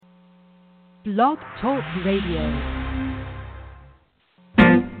Blog Talk Radio.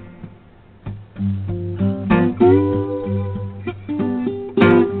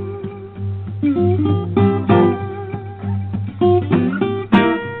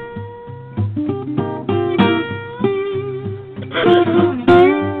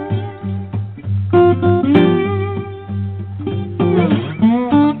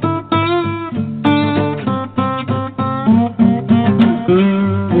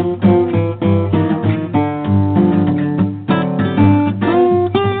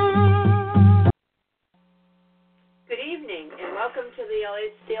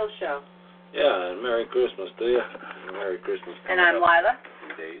 L.A.Steel show. Yeah, and Merry Christmas to you. Merry Christmas. And I'm Leila.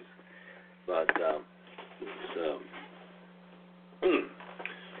 Days. But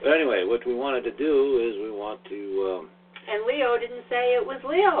anyway, what we wanted to do is we want to... and Leo didn't say it was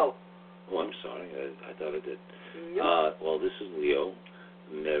Leo. Oh, I'm sorry. I thought it did. Yep. Well, this is Leo.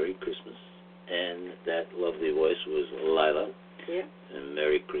 Merry Christmas. And that lovely voice was Leila. Yep. And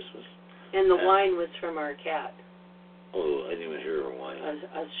Merry Christmas. And the wine was from our cat. Oh, I didn't even hear her whine.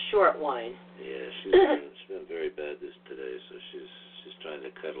 A short whine. Yeah, she's been very bad today, so she's trying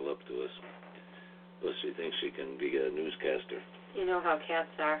to cuddle up to us. But she thinks she can be a newscaster. You know how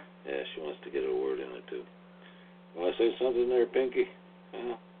cats are. Yeah, she wants to get a word in it, too. Want to say something there, Pinky?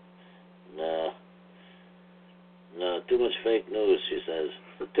 Huh? No, too much fake news, she says.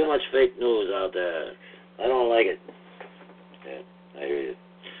 Too much fake news out there. I don't like it. Yeah, I hear you.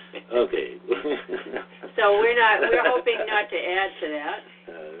 Okay. So we're hoping not to add to that.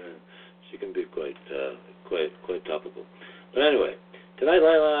 She can be quite topical. But anyway, tonight,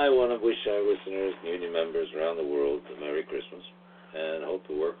 Leila and I want to wish our listeners and union members around the world a Merry Christmas, and hope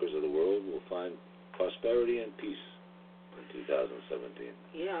the workers of the world will find prosperity and peace in 2017.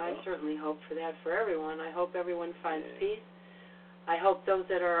 Yeah, I certainly hope for that for everyone. I hope everyone finds peace. I hope those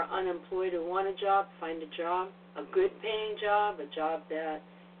that are unemployed who want a job find a job, a good-paying job, a job that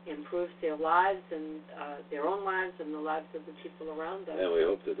improves their lives and their own lives and the lives of the people around them. And we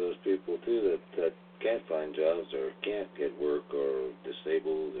hope that those people, too, that can't find jobs or can't get work or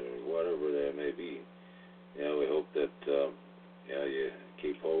disabled or whatever there may be, we hope that you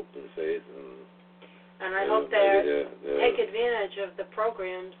keep hope and faith. And I hope they take advantage of the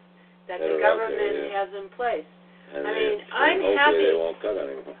programs that the government has in place. And I'm happy. They won't cut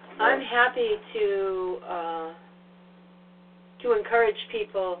anymore. I'm happy to encourage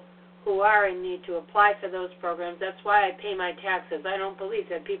people who are in need to apply for those programs. That's why I pay my taxes. I don't believe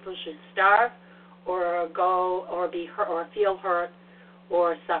that people should starve or go or be hurt or feel hurt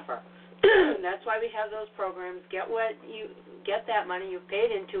or suffer. That's why we have those programs. Get that money. You've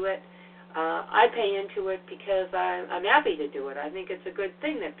paid into it. I pay into it because I'm happy to do it. I think it's a good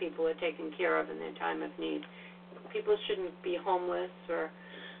thing that people are taken care of in their time of need. People shouldn't be homeless or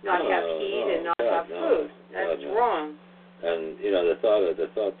not have heat and not have food. That's wrong. And the thought that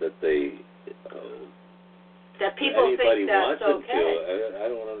that people think that's okay. I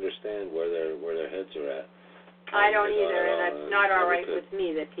don't understand where their heads are at. I don't either, and it's not all right with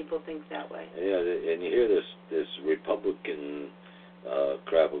me that people think that way. And you hear this Republican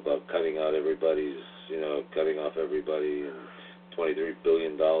crap about cutting off everybody, and $23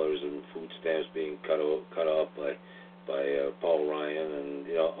 billion in food stamps being cut off by Paul Ryan, and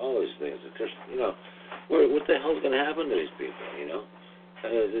all these things. It's just what the hell's going to happen to these people?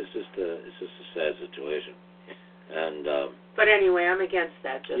 It's just a sad situation. And but anyway, I'm against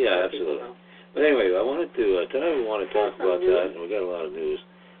that. Just yeah, so absolutely. People know. But anyway, I wanted to tonight. We want to talk about that, and we got a lot of news.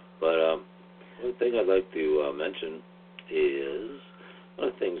 But one thing I'd like to mention is one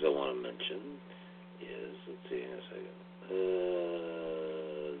of the things I want to mention is let's see in a second.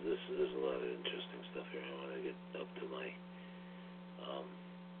 There's a lot of interesting stuff here. I want to get up to my.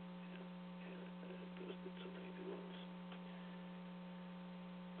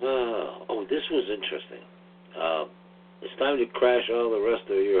 This was interesting. It's time to crash all the rest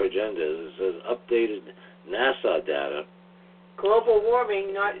of your agendas. It says updated NASA data. Global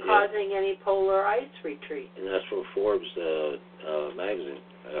warming not causing any polar ice retreat. And that's from Forbes magazine.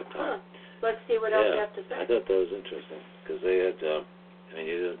 Let's see what else you have to say. I thought that was interesting because they had.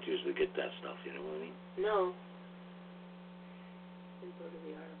 You don't usually get that stuff. You know what I mean? No. Let me go to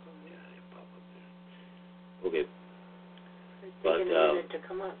the article. Yeah, they pop up there. Okay. Taking a minute to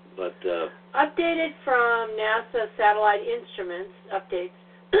come up. But updated from NASA satellite instruments updates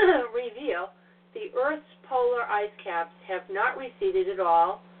reveal the Earth's polar ice caps have not receded at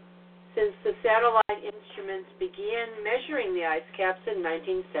all since the satellite instruments began measuring the ice caps in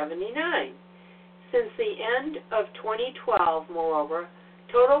 1979. Since the end of 2012, moreover,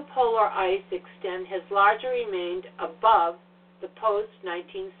 total polar ice extent has largely remained above the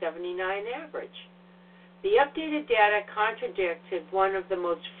post-1979 average. The updated data contradicted one of the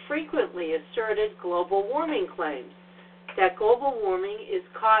most frequently asserted global warming claims, that global warming is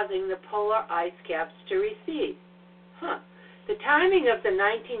causing the polar ice caps to recede. The timing of the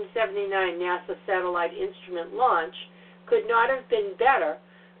 1979 NASA satellite instrument launch could not have been better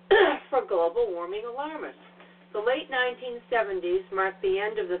for global warming alarmists. The late 1970s marked the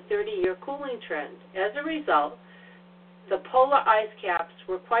end of the 30-year cooling trend. As a result, the polar ice caps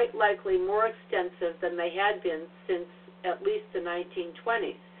were quite likely more extensive than they had been since at least the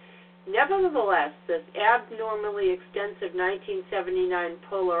 1920s. Nevertheless, this abnormally extensive 1979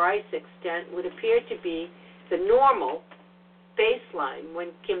 polar ice extent would appear to be the normal baseline when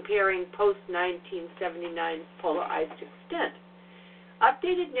comparing post-1979 polar ice extent.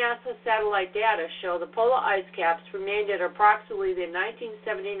 Updated NASA satellite data show the polar ice caps remained at approximately the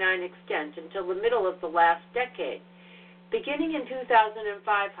 1979 extent until the middle of the last decade. Beginning in 2005,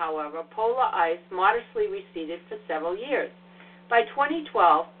 however, polar ice modestly receded for several years. By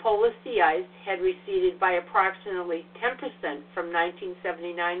 2012, polar sea ice had receded by approximately 10% from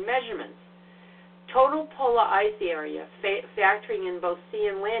 1979 measurements. Total polar ice area, factoring in both sea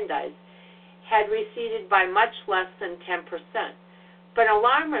and land ice, had receded by much less than 10%. But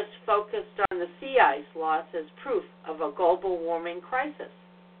alarmists focused on the sea ice loss as proof of a global warming crisis.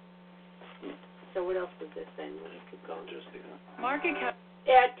 So what else was this saying? Keep going. Interesting, huh? Market cap.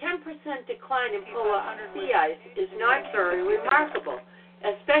 A 10% decline in polar sea ice is not very remarkable,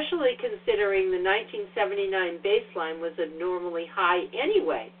 especially considering the 1979 baseline was abnormally high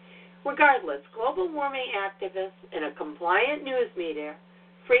anyway. Regardless, global warming activists and a compliant news media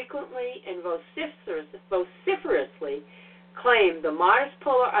frequently and vociferously claimed the modest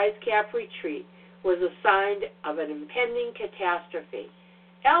polar ice cap retreat was a sign of an impending catastrophe.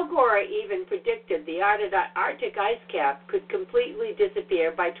 Al Gore even predicted the Arctic ice cap could completely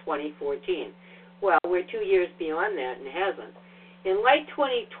disappear by 2014. Well, we're 2 years beyond that and hasn't. In late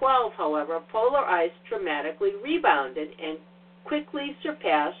 2012, however, polar ice dramatically rebounded and quickly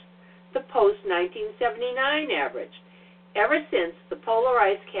surpassed the post-1979 average. Ever since, the polar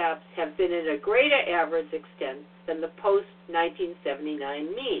ice caps have been at a greater average extent than the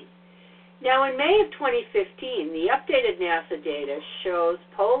post-1979 mean. Now, in May of 2015, the updated NASA data shows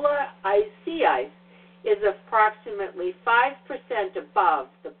polar sea ice is approximately 5% above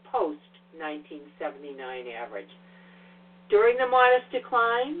the post-1979 average. During the modest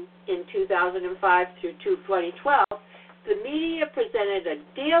decline in 2005 through 2012, the media presented a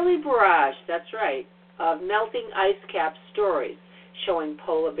daily barrage, that's right, of melting ice cap stories showing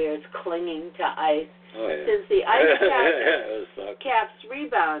polar bears clinging to ice. Since the ice caps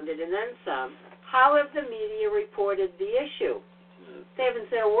rebounded and then some, how have the media reported the issue? They haven't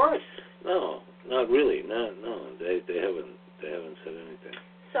said a word. No, not really. No, they haven't said anything.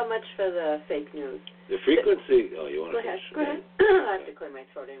 So much for the fake news. The frequency. You want to? Go ahead. I have to clear my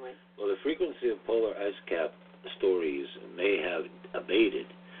throat anyway. Well, the frequency of polar ice cap stories may have abated,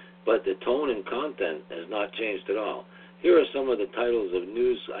 but the tone and content has not changed at all. Here are some of the titles of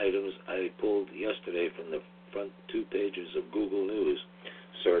news items I pulled yesterday from the front 2 pages of Google News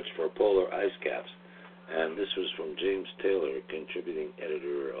search for polar ice caps. And this was from James Taylor, contributing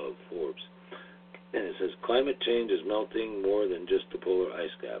editor of Forbes. And it says, climate change is melting more than just the polar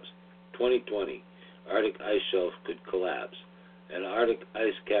ice caps. 2020, Arctic ice shelf could collapse. An Arctic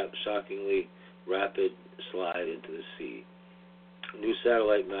ice cap shockingly rapid slide into the sea. New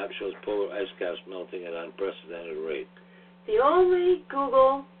satellite map shows polar ice caps melting at an unprecedented rate. The only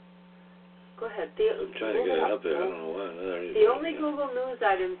Google... Go ahead. I'm trying to get it up there. I don't know why. The only Google News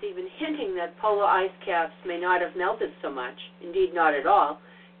items even hinting that polar ice caps may not have melted so much, indeed not at all,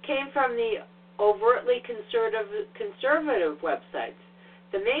 came from the overtly conservative websites.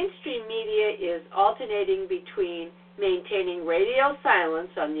 The mainstream media is alternating between maintaining radio silence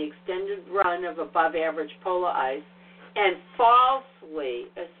on the extended run of above-average polar ice and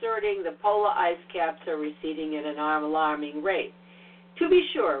falsely asserting the polar ice caps are receding at an alarming rate. To be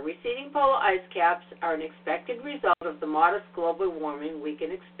sure, receding polar ice caps are an expected result of the modest global warming we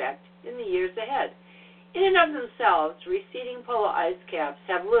can expect in the years ahead. In and of themselves, receding polar ice caps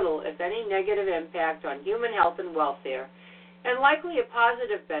have little, if any, negative impact on human health and welfare, and likely a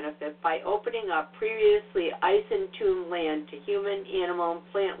positive benefit by opening up previously ice-entombed land to human, animal,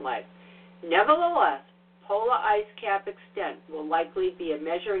 and plant life. Nevertheless, polar ice cap extent will likely be a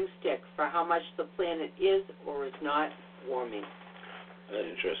measuring stick for how much the planet is or is not warming. That's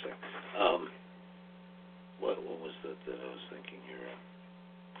interesting. What was that I was thinking here?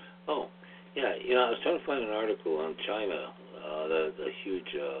 Oh, yeah, I was trying to find an article on China a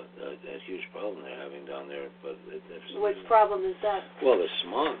huge problem they're having down there. But what problem is that? Well, the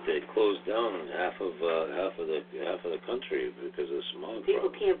smog. They closed down half of the country because of the smog. People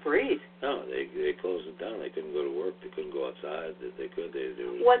problem. can't breathe. No, they closed it down. They couldn't go to work. They couldn't go outside. They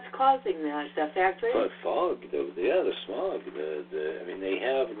What's causing that? The factory? But fog. The smog. I mean, they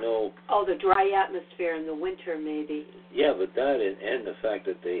have no. Oh, the dry atmosphere in the winter, maybe. Yeah, but that and the fact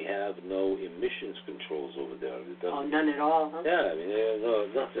that they have no emissions controls over there. Oh, none at all, huh? Yeah, I mean,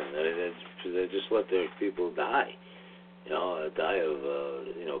 nothing. They just let their people die. Die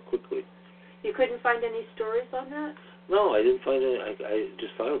of quickly. You couldn't find any stories on that? No, I didn't find it. I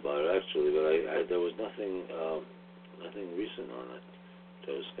just thought about it actually, but there was nothing recent on it.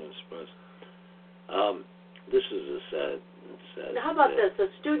 I was kind of surprised. This is a sad. Now, how about this? The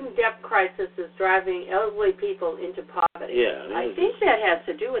student debt crisis is driving elderly people into poverty. Yeah, I think that has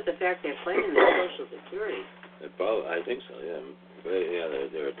to do with the fact they're claiming their Social Security. I think so. Yeah,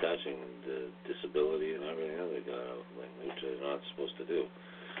 they're attaching the disability and everything else they got, which they're not supposed to do.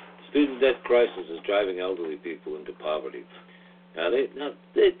 Student debt crisis is driving elderly people into poverty. Now they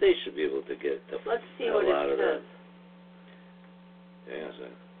should be able to get the Let's see hell what out it of says. that. Hang on a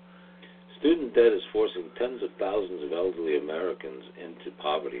second. Student debt is forcing tens of thousands of elderly Americans into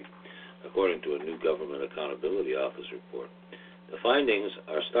poverty, according to a new Government Accountability Office report. The findings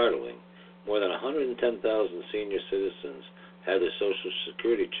are startling. More than 110,000 senior citizens had their Social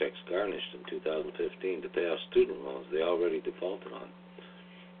Security checks garnished in 2015 to pay off student loans they already defaulted on.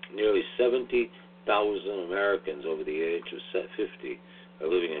 Nearly 70,000 Americans over the age of 50 are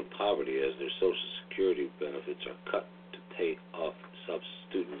living in poverty as their Social Security benefits are cut to pay off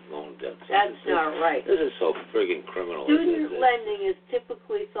student loan debts. That's not right. This is so friggin' criminal. Student lending is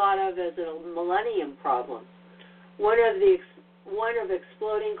typically thought of as a millennium problem. One of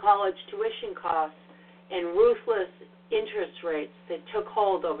exploding college tuition costs and ruthless interest rates that took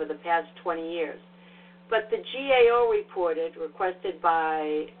hold over the past 20 years. But the GAO requested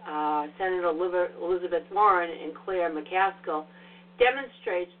by Senator Elizabeth Warren and Claire McCaskill,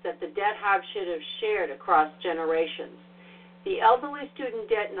 demonstrates that the debt hardship is shared across generations. The elderly student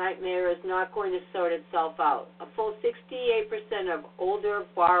debt nightmare is not going to sort itself out. A full 68% of older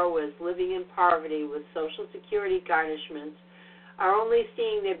borrowers living in poverty with Social Security garnishments are only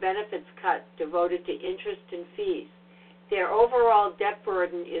seeing their benefits cut devoted to interest and fees. Their overall debt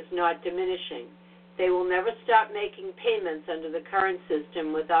burden is not diminishing. They will never stop making payments under the current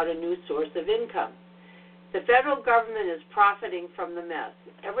system without a new source of income. The federal government is profiting from the mess.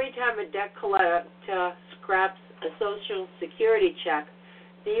 Every time a debt collector scraps a Social Security check,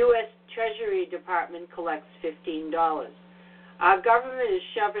 the U.S. Treasury Department collects $15. Our government is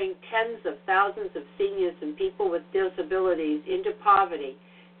shoving tens of thousands of seniors and people with disabilities into poverty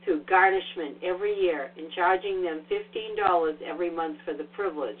through garnishment every year and charging them $15 every month for the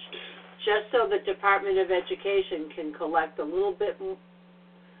privilege, just so the Department of Education can collect a little bit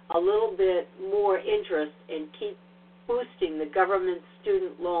more interest and keep boosting the government's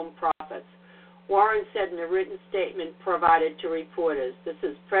student loan profits. Warren said in a written statement provided to reporters, "This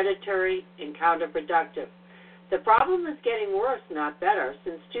is predatory and counterproductive." The problem is getting worse, not better.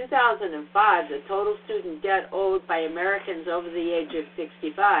 Since 2005, the total student debt owed by Americans over the age of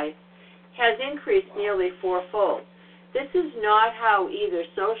 65 has increased nearly fourfold. This is not how either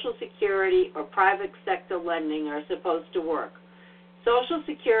Social Security or private sector lending are supposed to work. Social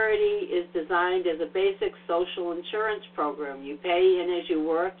Security is designed as a basic social insurance program. You pay in as you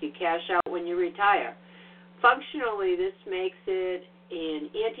work, you cash out when you retire. Functionally, this makes it an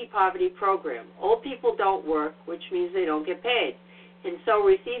anti-poverty program. Old people don't work, which means they don't get paid. And so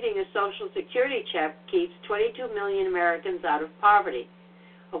receiving a Social Security check keeps 22 million Americans out of poverty,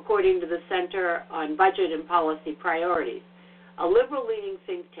 according to the Center on Budget and Policy Priorities, a liberal-leaning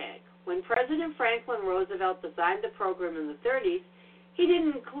think tank. When President Franklin Roosevelt designed the program in the 30s, he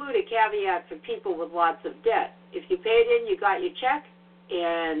didn't include a caveat for people with lots of debt. If you paid in, you got your check,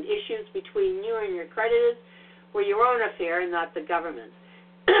 and issues between you and your creditors were your own affair and not the government's.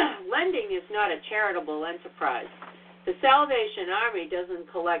 Lending is not a charitable enterprise. The Salvation Army doesn't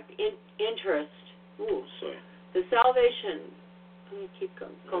collect interest. Ooh, sorry. The Salvation... Let me keep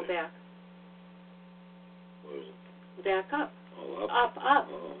going. Go back. Where is it? Back up. Oh, Up, up.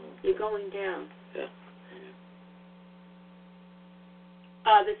 Oh, You're going down. yeah.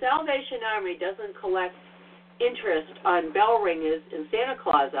 The Salvation Army doesn't collect interest on bell ringers and Santa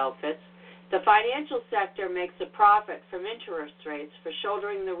Claus outfits. The financial sector makes a profit from interest rates for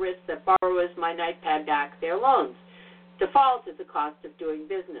shouldering the risk that borrowers might not pay back their loans. Default is the cost of doing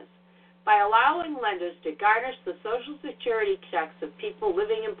business. By allowing lenders to garnish the Social Security checks of people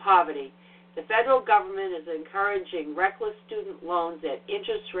living in poverty, The federal government is encouraging reckless student loans at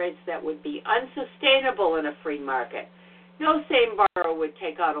interest rates that would be unsustainable in a free market. No sane borrower would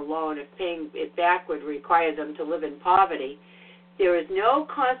take out a loan if paying it back would require them to live in poverty. There is no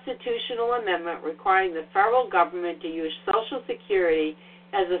constitutional amendment requiring the federal government to use Social Security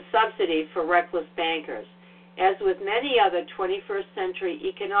as a subsidy for reckless bankers. As with many other 21st century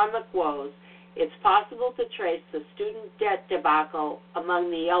economic woes, it's possible to trace the student debt debacle among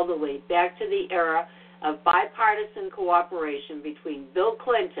the elderly back to the era of bipartisan cooperation between Bill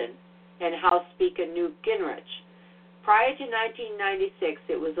Clinton and House Speaker Newt Gingrich. Prior to 1996,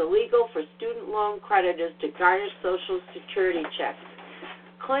 it was illegal for student loan creditors to garnish Social Security checks.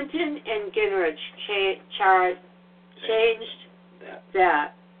 Clinton and Gingrich changed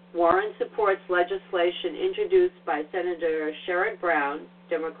that. Warren supports legislation introduced by Senator Sherrod Brown,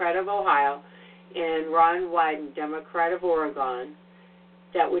 Democrat of Ohio, and Ron Wyden, Democrat of Oregon,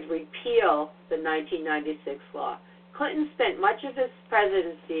 that would repeal the 1996 law. Clinton spent much of his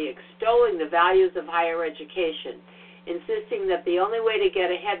presidency extolling the values of higher education, insisting that the only way to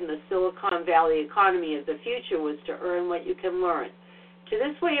get ahead in the Silicon Valley economy of the future was to earn what you can learn. To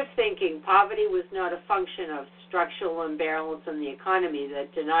this way of thinking, poverty was not a function of structural imbalance in the economy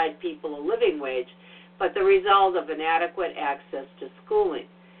that denied people a living wage, but the result of inadequate access to schooling.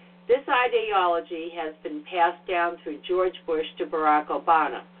 This ideology has been passed down through George Bush to Barack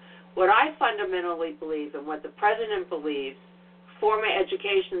Obama. What I fundamentally believe and what the President believes, former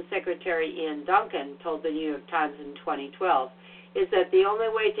Education Secretary Ian Duncan told the New York Times in 2012, is that the only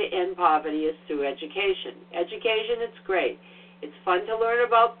way to end poverty is through education. Education, it's great. It's fun to learn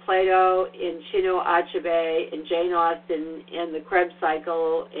about Plato and Chinua Achebe and Jane Austen and the Krebs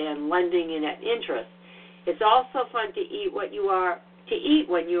cycle and lending and interest. It's also fun to eat when you are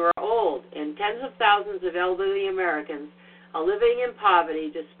old, and tens of thousands of elderly Americans are living in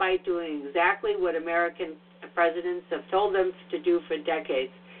poverty despite doing exactly what American presidents have told them to do for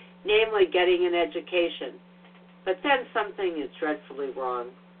decades, namely getting an education. But then something is dreadfully wrong.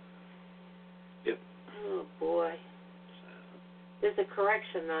 Yep. Oh, boy. There's a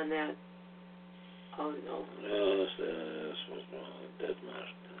correction on that. Oh, no. No, this was wrong. That's not.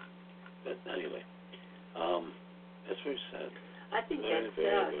 But anyway, that's very sad. I think Very, that's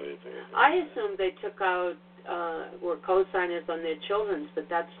very, sad. very, very I sad. assumed they took out, were co-signers on their children's, but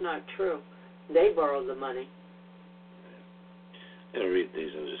that's not true. They borrowed the money. I'm going to read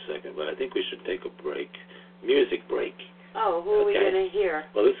these in just a second, but I think we should take a break. Music break. Oh, who are we going to hear?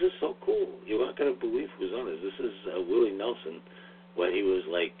 Well, this is so cool. You aren't going to believe who's on this. This is Willie Nelson when he was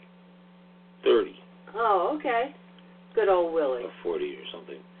like 30. Oh, okay. Good old Willie. Or 40 or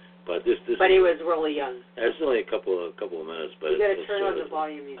something. But this. But he was really young. It's only a couple of minutes, but you got to turn on the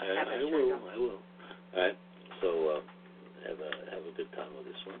volume. I will. All right. So have a good time with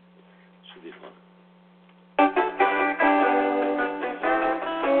this one. Should be fun.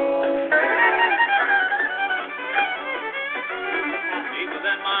 Deep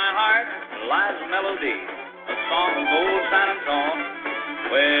within my heart lies a melody, a song of old San Antonio,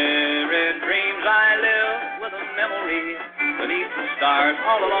 where in dreams I live with a memory beneath the stars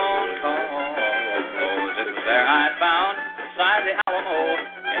all alone. Cause it was there I found beside the Alamo,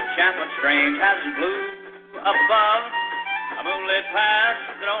 enchantment strange as the blue up above, a moonlit past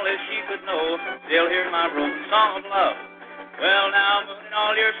that only she could know, still hear my broken song of love. Well now, moon in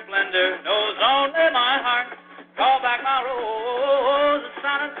all your splendor knows only my heart. Call back my rose of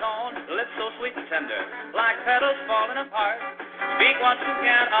San Antonio, lips so sweet and tender, like petals falling apart. Speak once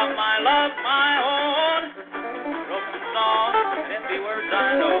again of my love, my own. Broken song, empty words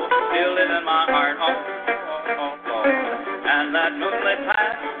I know, still live in my heart. Oh, oh, oh, oh. And that moonlit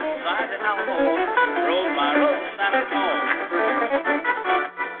path beside the Alamo, rose my rose of San Antonio.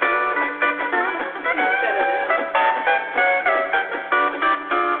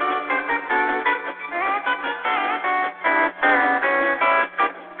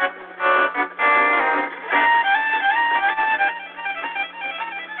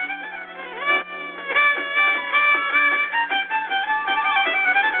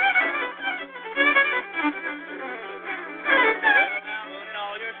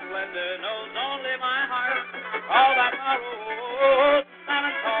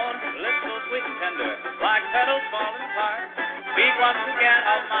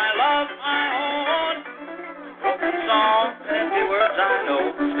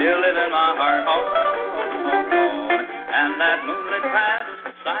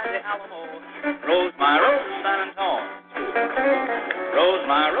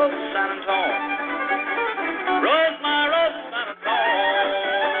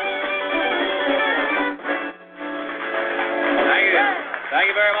 Thank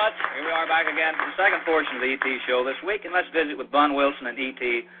you very much. Here we are. are back again for the second portion of the E.T. show this week, and let's visit with Bun Wilson and E.T.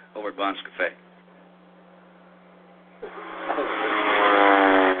 over at Bun's Cafe.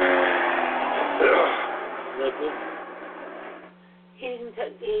 He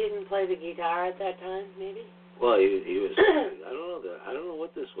didn't play the guitar at that time, maybe? Well, he was. I don't know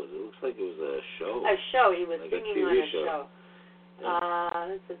what this was. It looks like it was a show. A show. He was like singing a TV on a show. Yeah.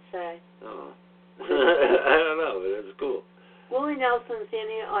 What does it say? Oh. I don't know, but it's cool. Willie Nelson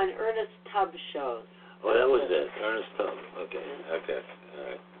singing on Ernest Tubb shows. Oh, that was it. Ernest Tubb. Okay. Okay. All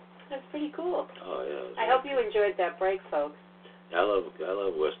right. That's pretty cool. Oh yeah. I hope you enjoyed that break, folks. I love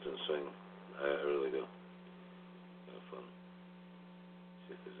Western swing. I really do. Have fun.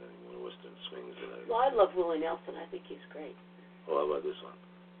 See if there's any more Western swings that I. Well, I love Willie Nelson. I think he's great. Oh, how about this one?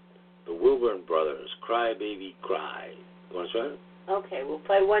 The Wilburn Brothers, Cry Baby Cry. You want to try it? Okay, we'll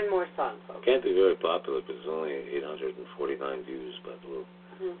play one more song, folks. Can't be very popular because it's only 849 views, but we'll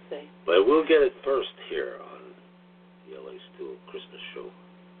see. But we'll get it first here on the L.A.Steel Christmas show.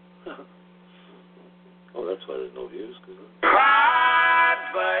 Oh, that's why there's no views. Cry,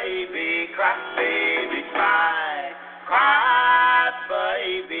 baby, cry, baby, cry. Cry,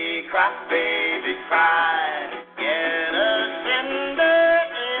 baby, cry, baby, cry. Get a cinder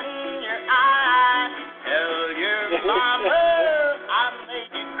in your eye. Tell your mama I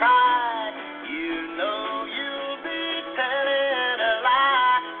made you cry. You know you'll be telling a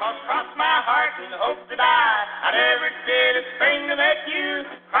lie. 'Cause cross my heart and hope to die. I never did a thing to make you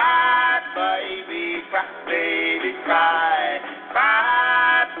cry, baby, cry, baby, cry.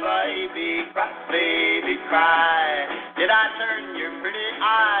 Cry, baby, cry, baby, cry. Did I turn your pretty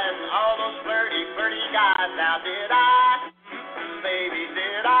eyes and all those flirty, flirty guys? Now did I? Baby,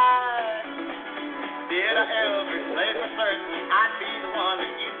 did I? Did I ever say for certain I'd be the one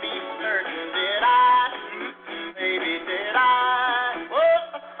that you'd be certain? Did I? Baby, did I?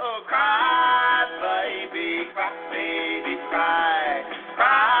 Oh, cry, baby, cry, baby, cry.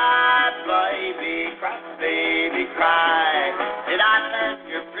 Cry, baby, cry, baby, cry. Did I turn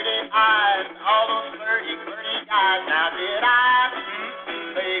your pretty eyes and all those flirty, flirty guys? Now did I?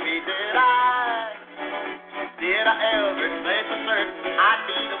 Baby, did I? Did I ever say for certain I'd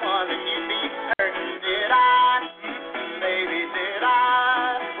be the one that you'd be certain? Did I? Baby, did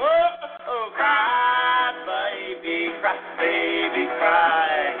I? Oh, cry, baby, cry, baby,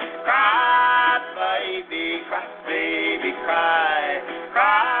 cry. Cry, baby, cry, baby, cry.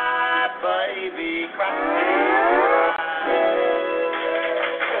 Cry, baby, cry, baby, cry.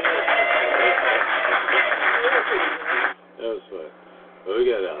 That was fun. Well, we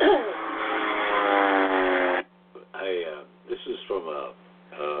got this is from a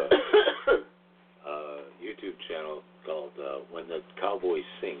YouTube channel called When the Cowboys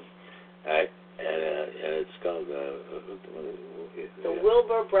Sing, and it's called the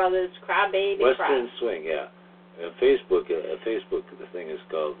Wilbur Brothers, Cry Baby Western Cry. Swing, yeah. And Facebook, the thing is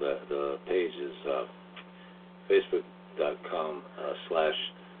called, the page is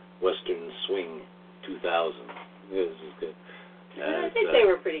facebook.com/Western Swing 2000. Yeah, this is good. I think they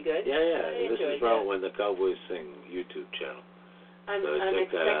were pretty good. Yeah. This is from When the Cowboys Sing YouTube channel. I'm So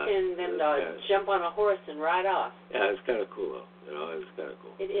expecting them to jump on a horse and ride off. Yeah, it's kind of cool, though. You know, it's kind of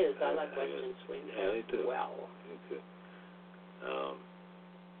cool. It is. I like Western Swing. Yeah, they do. Well. Me too.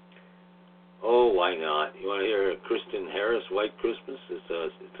 Oh, why not? You want to hear Kristen Harris, White Christmas? It's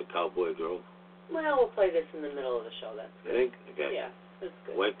a cowboy girl. Well, we'll play this in the middle of the show. That's good. You think? Okay. Yeah, that's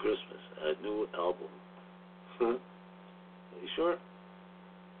good. White Christmas, a new album. Are you sure?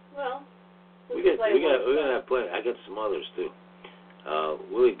 Well, we're gonna play. I got some others too.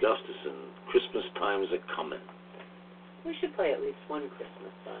 Willie Gustafson, Christmas Time's a Comin'. We should play at least one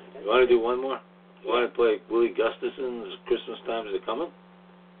Christmas song. You want to do one more? You want to play Willie Gustafson's Christmas Time's a Comin'?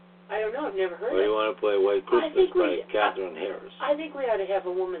 I don't know. I've never heard it. Or you want to play White Christmas by Catherine Harris? I think we ought to have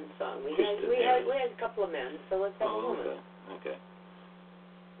a woman's song. We had a couple of men, so let's have a woman. Okay.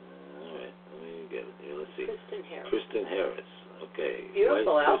 All right. Let me get it here. Let's see. Kristen Harris. Okay.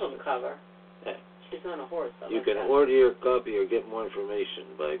 Beautiful album cover. Yeah. She's on a horse. You can order your copy or get more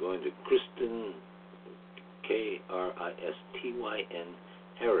information by going to Kristen, KRISTYN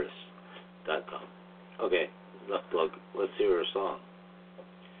Harris.com. Okay. Enough plug. Let's hear her song.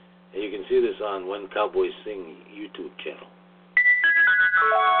 And you can see this on When Cowboys Sing YouTube channel.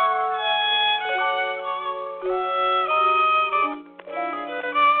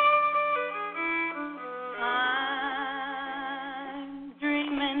 I'm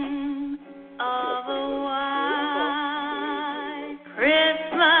dreaming of a white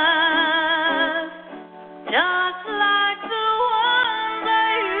Christmas, just like the ones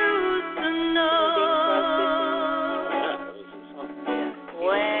I used to know,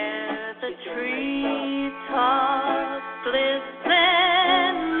 where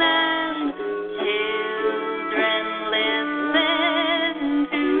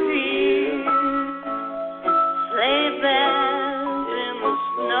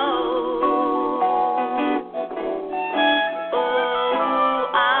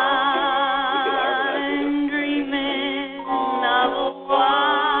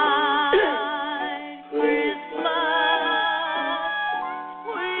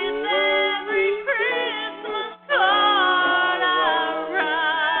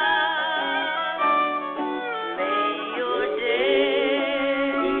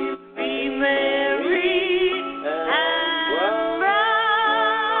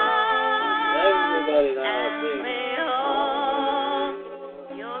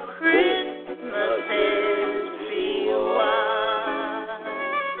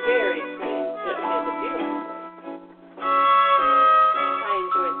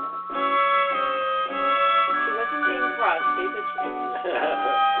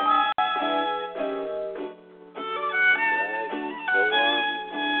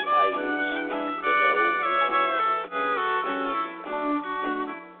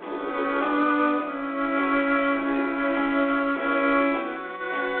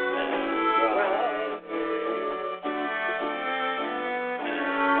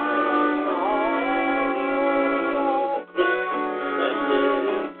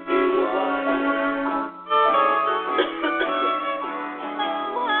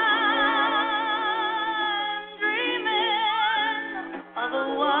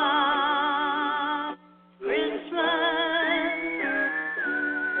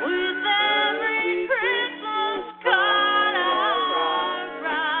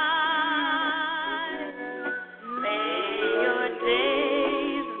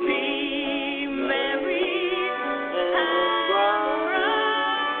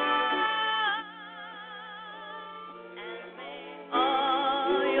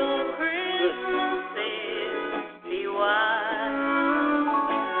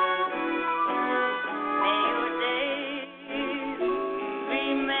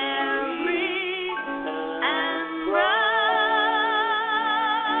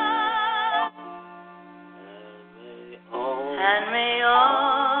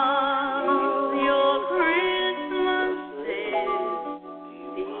all your Christmases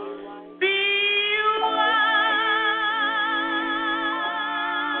be white.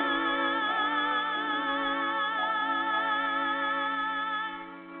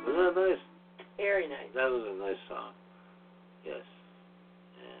 Was that nice? Very nice. That was a nice song. Yes.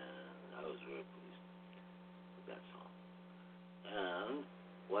 And I was very pleased with that song. And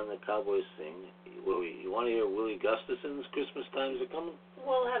when the Cowboys sing, you want to hear Willie Gustafson's Christmas Times Are Coming?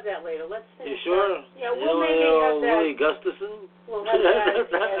 We'll have that later. Let's finish. You sure? That. Yeah, you we'll maybe have that. Willie Gustafson? We'll have that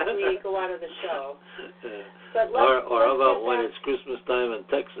as we go out of the show. But let's, or how about when it's Christmas time in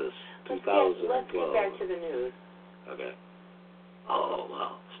Texas, 2012? Let's get back to the news. Okay. Oh,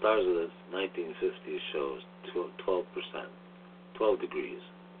 wow. Stars of the 1950s shows 12%. 12 degrees.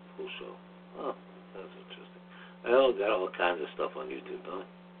 Full show. Oh, that's interesting. I got all kinds of stuff on YouTube, don't I?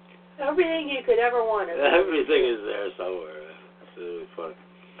 Everything you could ever want. Everything is there somewhere. It's really funny.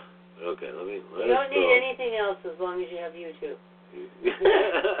 Okay, you don't need anything else as long as you have YouTube. You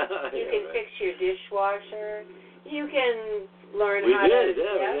can fix your dishwasher. You can learn how to.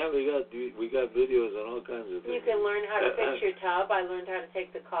 We got videos on all kinds of things. You can learn how to fix your tub. I learned how to take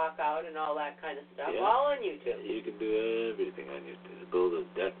the caulk out and all that kind of stuff. Yeah. All on YouTube. You can do everything on YouTube. Build a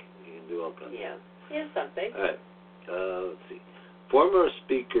deck. You can do all kinds of things. Here's something. All right. Let's see. Former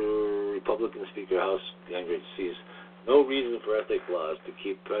Republican Speaker House Gingrich sees no reason for ethic laws to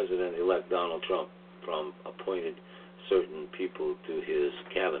keep President-elect Donald Trump from appointing certain people to his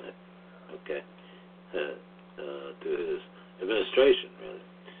cabinet, to his administration, really.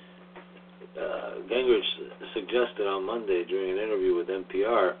 Gingrich suggested on Monday during an interview with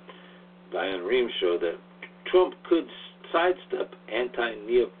NPR, Diane Reams show, that Trump could sidestep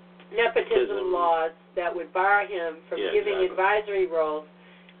nepotism laws that would bar him from giving advisory roles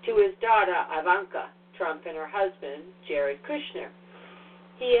to his daughter, Ivanka Trump, and her husband, Jared Kushner.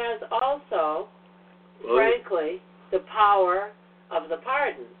 He has also, frankly, the power of the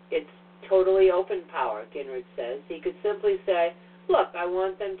pardon. It's totally open power, Gingrich says. He could simply say, look, I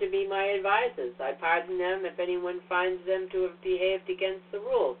want them to be my advisors. I pardon them if anyone finds them to have behaved against the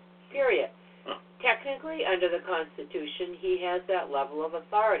rules, period. Technically, under the Constitution, he has that level of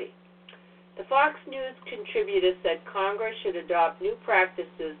authority. The Fox News contributor said Congress should adopt new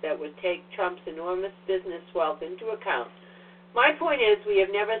practices that would take Trump's enormous business wealth into account. My point is we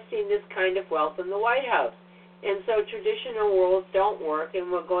have never seen this kind of wealth in the White House, and so traditional rules don't work, and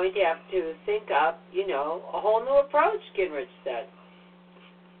we're going to have to think up, a whole new approach, Gingrich said.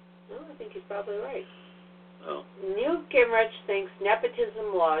 Well, I think he's probably right. Oh. Newt Gingrich thinks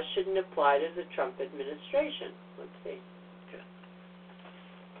nepotism laws shouldn't apply to the Trump administration. Let's see.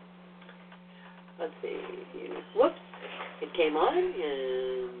 Let's see. Whoops. It came on,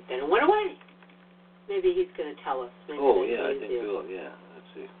 and then it went away. Maybe he's going to tell us. Maybe I think he will. Yeah. Let's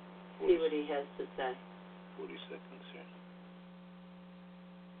see. See what he has to say. 40 seconds here.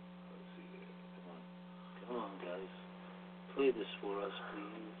 Let's see here. Come on, guys. Play this for us,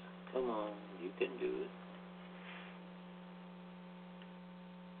 please. Come on. You can do it.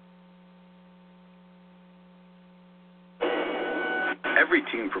 Every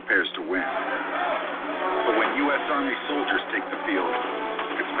team prepares to win. But when U.S. Army soldiers take the field,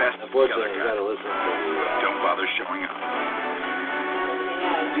 it's best to don't bother showing up.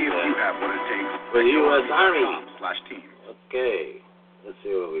 See if you have what it takes. The U.S. Army /team. Okay. Let's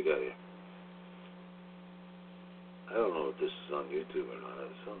see what we got here. I don't know if this is on YouTube or not.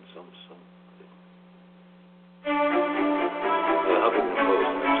 It's on some. Huffington Post,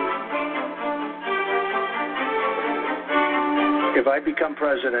 actually. If I become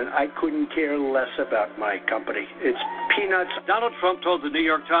president, I couldn't care less about my company. It's peanuts. Donald Trump told the New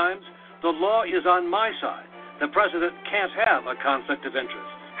York Times, the law is on my side. The president can't have a conflict of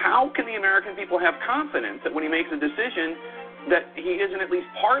interest. How can the American people have confidence that when he makes a decision that he isn't at least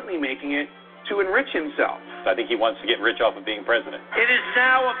partly making it to enrich himself? I think he wants to get rich off of being president. It is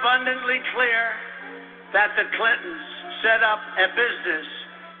now abundantly clear that the Clintons set up a business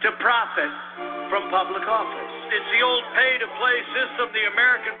to profit from public office. It's the old pay-to-play system the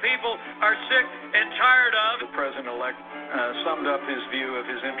American people are sick and tired of. The president-elect summed up his view of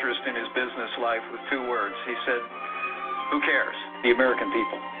his interest in his business life with 2 words. He said, who cares? The American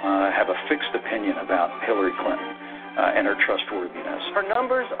people have a fixed opinion about Hillary Clinton and her trustworthiness. Her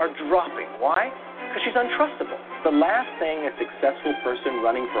numbers are dropping. Why? Because she's untrustable. The last thing a successful person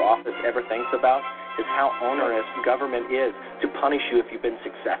running for office ever thinks about is how onerous government is to punish you if you've been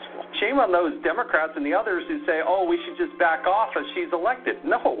successful. Shame on those Democrats and the others who say, we should just back off as she's elected.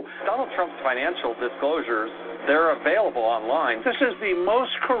 No. Donald Trump's financial disclosures, they're available online. This is the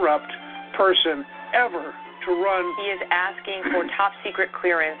most corrupt person ever to run. He is asking for top secret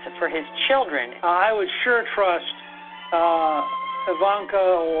clearance for his children. I would sure trust Ivanka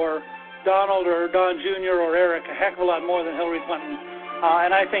or Donald or Don Jr. or Eric a heck of a lot more than Hillary Clinton.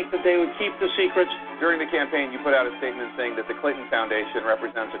 And I think that they would keep the secrets. During the campaign, you put out a statement saying that the Clinton Foundation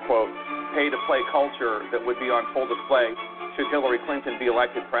represents a, quote, pay-to-play culture that would be on full display should Hillary Clinton be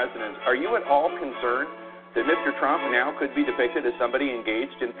elected president. Are you at all concerned that Mr. Trump now could be depicted as somebody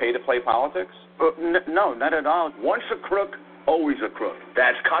engaged in pay-to-play politics? No, not at all. Once a crook, always a crook.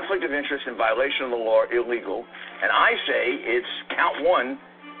 That's conflict of interest in violation of the law, illegal. And I say it's count one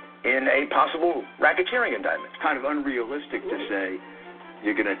in a possible racketeering indictment. It's kind of unrealistic to say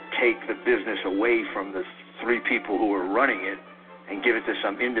you're going to take the business away from the three people who are running it and give it to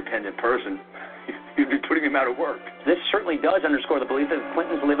some independent person. You'd be putting him out of work. This certainly does underscore the belief that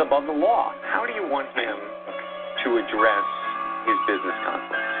Clintons live above the law. How do you want him to address his business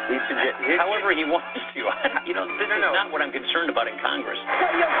conflicts? However he wants to. This is not what I'm concerned about in Congress. So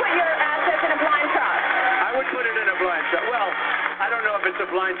you'll put your assets in a blind trust? I would put it in a blind trust. Well, I don't know if it's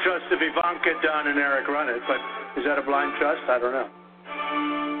a blind trust if Ivanka, Don, and Eric run it, but is that a blind trust? I don't know.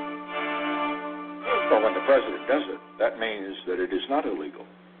 Well, when the president does it, that means that it is not illegal,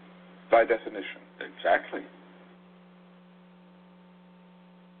 by definition. Exactly.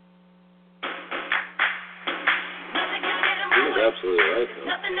 He was absolutely right, though.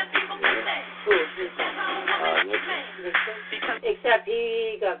 Except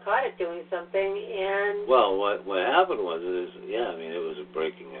he got caught at doing something, and... Well, what happened was, it was a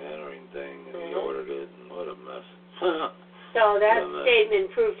breaking and entering thing, and he ordered it, and what a mess. So that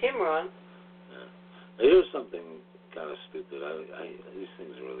statement proved him wrong. Yeah. Here's something kind of stupid. These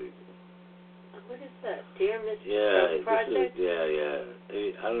things really... What is that? Dear Mr. Project? I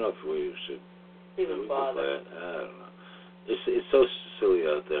don't know if we should... Even bother. I don't know. It's so silly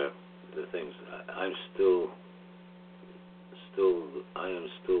out there, the things. I am still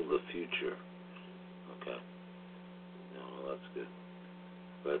the future. Okay. No, well, that's good.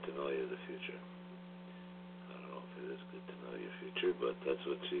 Glad to know you're the future. I don't know if it is good to know your future, but that's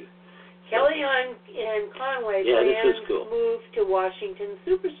what she... Kellyanne and Conway plans move to Washington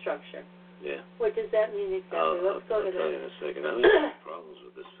superstructure. Yeah. What does that mean exactly? Let's go to that. I'll tell you in a second. I'm having problems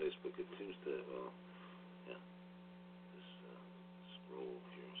with this Facebook. It seems to, this scroll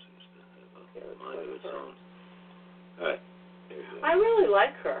here seems to have a mind of its own. All right. I really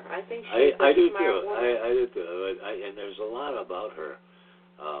like her. I think she's I do smart too. woman. I do too. And there's a lot about her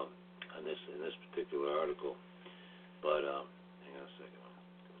in this particular article. But hang on a second. I'll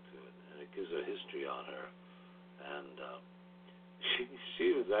go to it. And it gives a history on her. And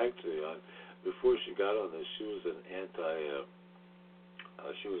she was actually before she got on this, she was an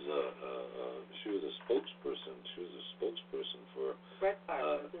she was a spokesperson. She was a spokesperson for Brett Park,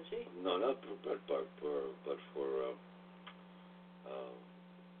 wasn't she? No, not for Brett Park, but for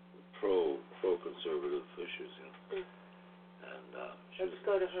pro-conservative issues. And let's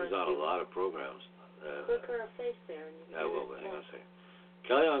go to her. She's on a lot of programs. Click her face there. I will, but hang on a second.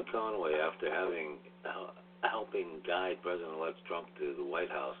 Kellyanne Conway, after helping guide President-elect Trump to the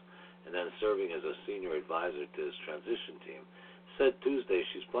White House and then serving as a senior advisor to his transition team, said Tuesday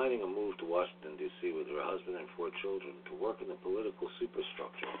she's planning a move to Washington, D.C. with her husband and 4 children to work in the political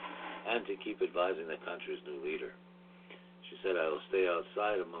superstructure and to keep advising the country's new leader. She said, I will stay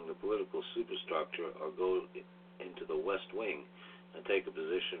outside among the political superstructure or go into the West Wing and take a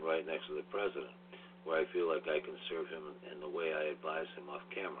position right next to the president, where I feel like I can serve him in the way I advise him off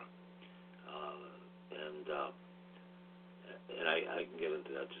camera. And I can get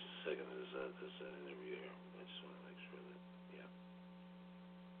into that just a second. There's an interview here. I just want to make sure that,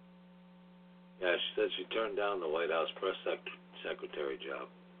 Yeah, she said she turned down the White House press secretary job.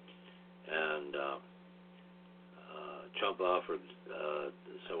 And Trump offered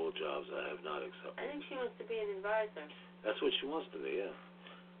several jobs I have not accepted. I think she wants to be an advisor. That's what she wants to be, yeah.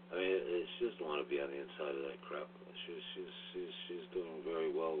 I mean, she doesn't want to be on the inside of that crap. She's doing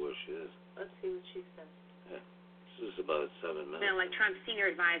very well where she is. Let's see what she says. Yeah. This is about 7 minutes. Like Trump's senior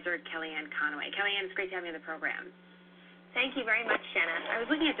advisor, Kellyanne Conway. Kellyanne, it's great to have you on the program. Thank you very much, Jenna. I was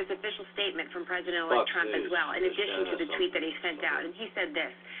looking at this official statement from President-elect Trump as well, in addition to the tweet that he sent out. And he said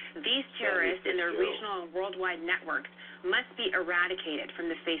this: these terrorists and their regional and worldwide networks must be eradicated from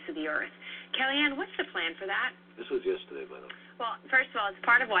the face of the earth. Kellyanne, what's the plan for that? This was yesterday, by the way. Well, first of all, it's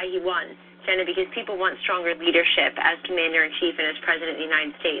part of why he won, Jenna, because people want stronger leadership as commander-in-chief and as president of the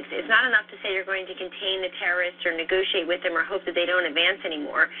United States. It's not enough to say you're going to contain the terrorists or negotiate with them or hope that they don't advance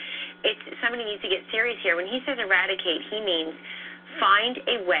anymore. Somebody needs to get serious here. When he says eradicate, he means find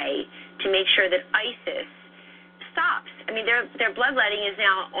a way to make sure that ISIS stops. I mean, their bloodletting is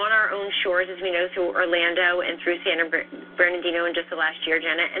now on our own shores, as we know, through Orlando and through San Bernardino in just the last year,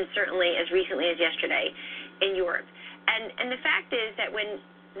 Jenna, and certainly as recently as yesterday in Europe. And the fact is that when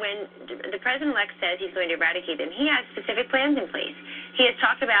the president-elect says he's going to eradicate them, he has specific plans in place. He has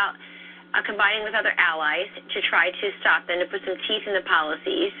talked about combining with other allies to try to stop them, to put some teeth in the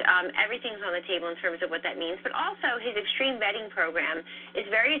policies. Everything's on the table in terms of what that means. But also his extreme vetting program is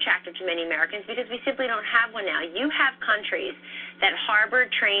very attractive to many Americans because we simply don't have one now. You have countries that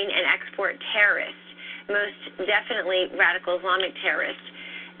harbor, train, and export terrorists, most definitely radical Islamic terrorists,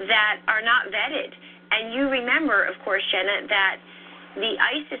 that are not vetted. And you remember, of course, Jenna, that the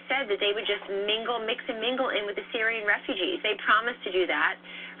ISIS said that they would just mix and mingle in with the Syrian refugees. They promised to do that.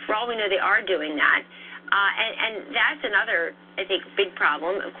 For all we know, they are doing that. And that's another, I think, big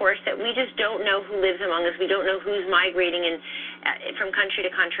problem, of course, that we just don't know who lives among us. We don't know who's migrating from country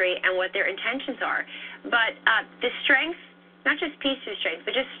to country and what their intentions are. But the strength, not just peace through strength,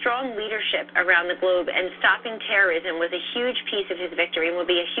 but just strong leadership around the globe and stopping terrorism was a huge piece of his victory and will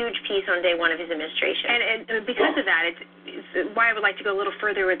be a huge piece on day one of his administration. And because of that, it's why I would like to go a little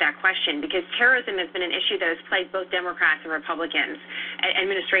further with that question, because terrorism has been an issue that has plagued both Democrats and Republicans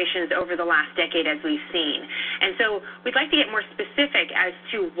administrations over the last decade, as we've seen. And so we'd like to get more specific as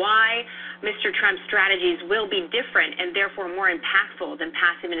to why Mr. Trump's strategies will be different and therefore more impactful than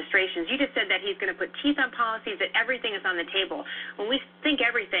past administrations. You just said that he's going to put teeth on policies, that everything is on the table. When we think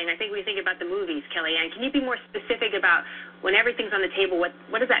everything, I think we think about the movies, Kellyanne. Can you be more specific about when everything's on the table, what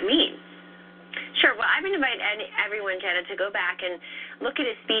does that mean? Sure. Well, I've been inviting everyone, Jenna, to go back and look at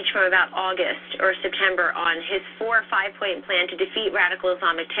his speech from about August or September on his 4 or 5 point plan to defeat radical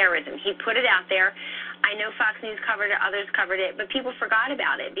Islamic terrorism. He put it out there. I know Fox News covered it, others covered it, but people forgot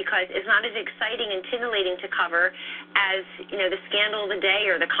about it because it's not as exciting and titillating to cover as, the scandal of the day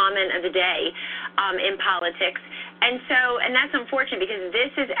or the comment of the day in politics. And that's unfortunate because this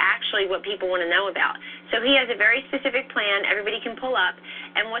is actually what people want to know about. So he has a very specific plan everybody can pull up,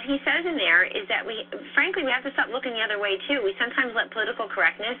 and what he says in there is that we have to stop looking the other way too. We sometimes let political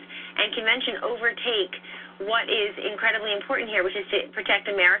correctness and convention overtake what is incredibly important here, which is to protect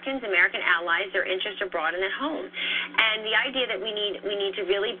Americans, American allies, their interests abroad and at home. And the idea that we need to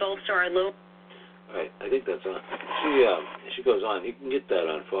really bolster our local. Right, I think that's on. She goes on. You can get that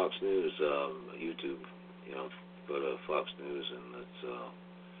on Fox News YouTube. Go to Fox News and it's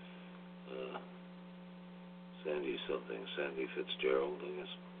Sandy Fitzgerald, I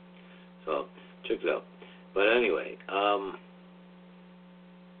guess. So check it out. But anyway,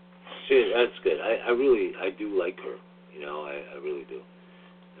 that's good. I do like her. I really do.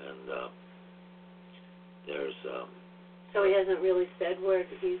 And there's. So he hasn't really said what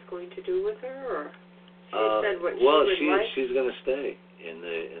he's going to do with her, or she said what she would like. She's going to stay in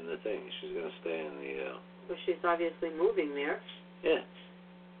the thing. She's going to stay in the. Well, she's obviously moving there. Yeah.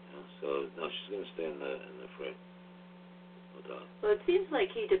 So no, she's going to stay in the fray. No doubt. Well, it seems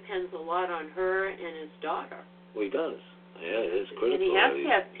like he depends a lot on her and his daughter. Well, he does. Yeah, it's critical. And he has to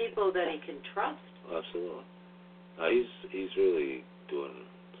have people that he can trust. Absolutely. He's really doing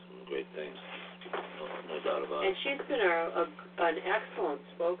some great things. No doubt about it. And she's been an excellent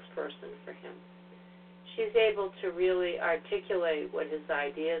spokesperson for him. She's able to really articulate what his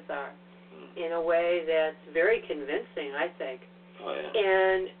ideas are in a way that's very convincing, I think,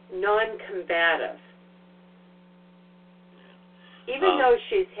 and non-combative. Even though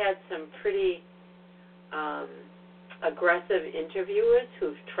she's had some pretty aggressive interviewers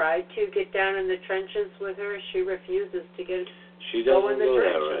who've tried to get down in the trenches with her, she refuses to go in the trenches. She doesn't do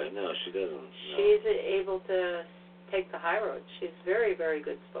that, right? No, she doesn't. No. She's able to take the high road. She's a very, very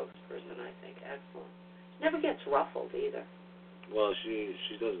good spokesperson, I think. Excellent. Never gets ruffled either. Well, she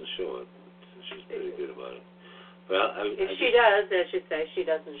doesn't show it. She's pretty good about it. But if she does, as you say, she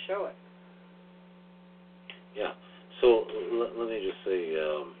doesn't show it. Yeah. So let me just say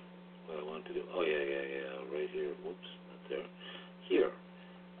what I wanted to do. Oh, yeah. Right here. Whoops, not there. Here.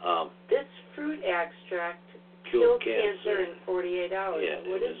 This fruit extract killed cancer in 48 hours. Yeah,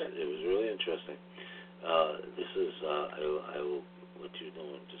 What is it? It was really interesting. This is, I will let you know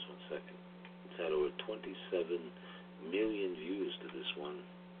in just 1 second. It's had over 27 million views to this one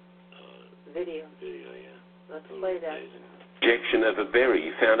video, yeah. Let's play that. Injection of a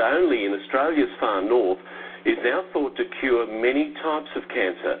berry found only in Australia's far north is now thought to cure many types of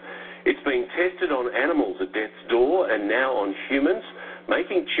cancer. It's being tested on animals at death's door and now on humans,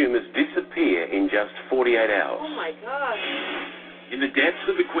 making tumours disappear in just 48 hours. Oh, my God. In the depths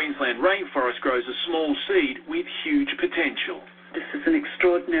of the Queensland rainforest grows a small seed with huge potential. This is an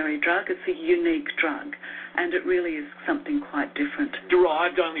extraordinary drug. It's a unique drug, and it really is something quite different.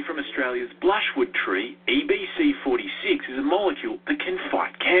 Derived only from Australia's blushwood tree, EBC46 is a molecule that can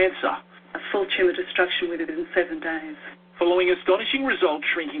fight cancer. A full tumour destruction within 7 days. Following astonishing results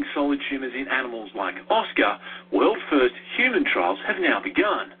shrinking solid tumours in animals like Oscar, world-first human trials have now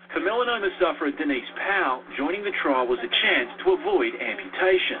begun. For melanoma sufferer Denise Powell, joining the trial was a chance to avoid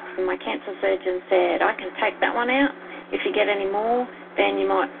amputation. My cancer surgeon said, I can take that one out. If you get any more, then you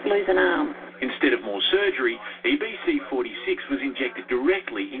might lose an arm. Instead of more surgery, EBC46 was injected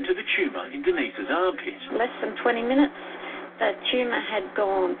directly into the tumour in Denise's armpit. Less than 20 minutes, the tumour had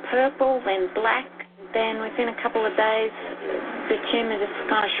gone purple, then black. Then within a couple of days, the tumour just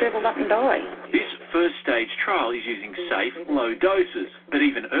kind of shriveled up and died. This first-stage trial is using safe, low doses, but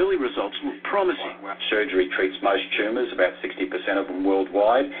even early results look promising. Surgery treats most tumours, about 60% of them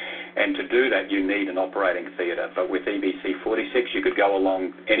worldwide, and to do that you need an operating theatre. But with EBC46 you could go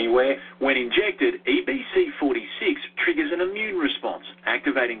along anywhere. When injected, EBC46 triggers an immune response,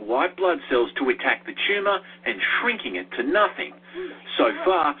 activating white blood cells to attack the tumour and shrinking it to nothing. So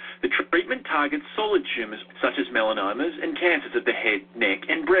far, the treatment targets solid tumours such as melanomas and cancers of the head, neck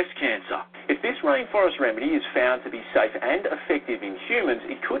and breast cancer. If this rainforest remedy is found to be safe and effective in humans,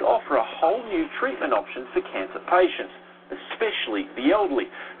 it could offer a whole new treatment option for cancer patients, especially the elderly,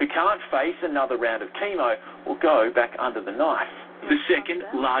 who can't face another round of chemo or go back under the knife. The second,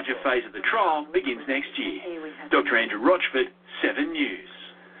 larger phase of the trial begins next year. Dr. Andrew Rochford, 7 News.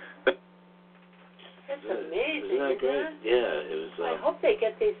 That's amazing, Isn't that great? Yeah, it was. I hope they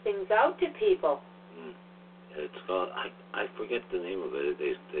get these things out to people. It's called. I forget the name of it.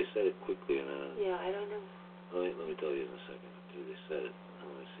 They said it quickly in a. Yeah, I don't know. Let me tell you in a second. They said it.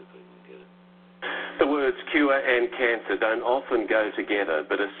 Let me see if I can get it. The words cure and cancer don't often go together,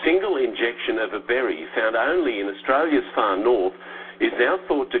 but a single injection of a berry found only in Australia's far north is now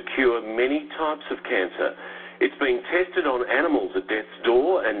thought to cure many types of cancer. It's being tested on animals at death's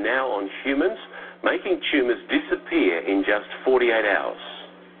door and now on humans, making tumours disappear in just 48 hours.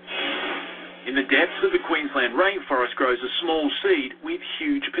 In the depths of the Queensland rainforest grows a small seed with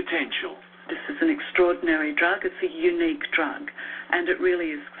huge potential. This is an extraordinary drug. It's a unique drug, and it really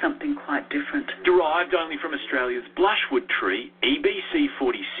is something quite different. Derived only from Australia's blushwood tree,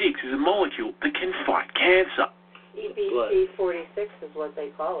 EBC46 is a molecule that can fight cancer. EBC46 is what they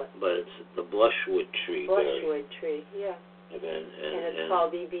call it. But it's the blushwood tree. Blushwood tree, yeah. And it's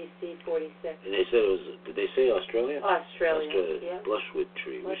called EBC46. And they said it was, did they say Australia? Australia, yeah. Blushwood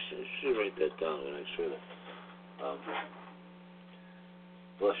tree. We should write that down and make sure that.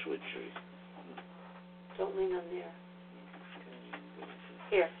 Blushwood tree. Don't lean on there.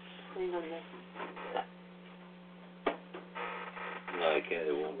 Here, lean on this. No, I can't.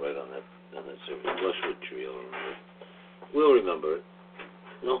 It won't write on that surface. Blushwood tree. I'll remember. We'll remember it.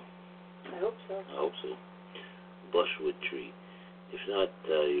 No? I hope so. I hope so. Blushwood tree. If not,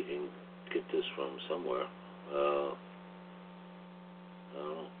 you can get this from somewhere. I don't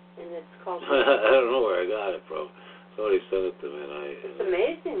know. And it's called. I don't know where I got it from. Somebody sent it to me, and It's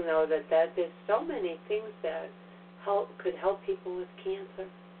amazing, though, that there's so many things that could help people with cancer.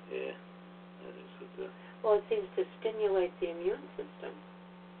 Yeah, that is it. Well, it seems to stimulate the immune system.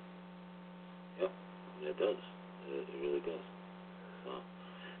 Yep, it does. It really does. So,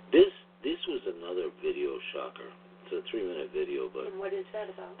 this was another video shocker. It's a 3-minute video, but and what is that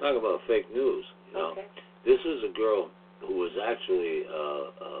about? Talk about fake news. You know, okay. This is a girl who was actually.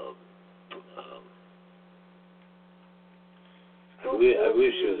 I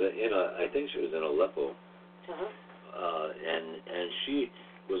believe she was. I think she was in Aleppo. And she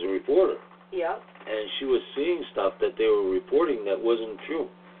was a reporter. Yeah. And she was seeing stuff that they were reporting that wasn't true.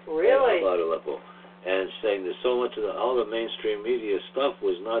 Really? About Aleppo, and saying that so much of all the mainstream media stuff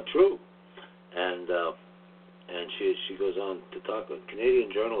was not true. And she goes on to talk.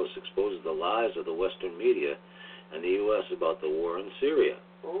 Canadian journalist exposes the lies of the Western media and the U.S. about the war in Syria.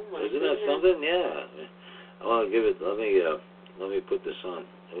 Oh my Isn't that something? Yeah. I want to give it. Let me put this on.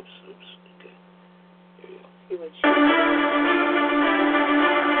 Oops. Okay. Here you go. See what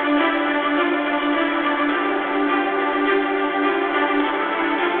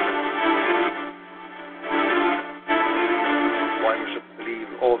Why we should believe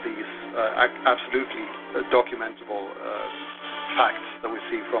all these absolutely documentable facts that we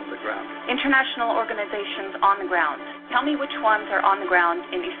see from the ground. International organizations on the ground. Tell me which ones are on the ground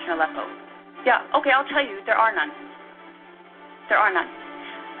in eastern Aleppo. Yeah, okay, I'll tell you, there are none. There are none.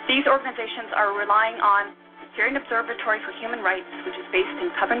 These organizations are relying on Syrian Observatory for Human Rights, which is based in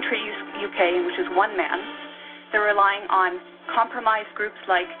Coventry, UK, and which is one man. They're relying on compromised groups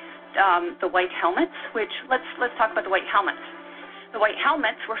like the White Helmets, which, let's talk about the White Helmets. The White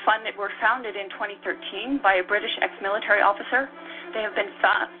Helmets were founded in 2013 by a British ex-military officer. They have been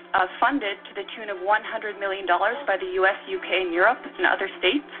funded to the tune of $100 million by the U.S., UK, and Europe and other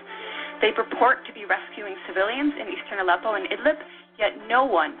states. They purport to be rescuing civilians in eastern Aleppo and Idlib, yet no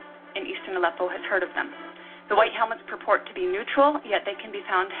one in eastern Aleppo has heard of them. The White Helmets purport to be neutral, yet they can be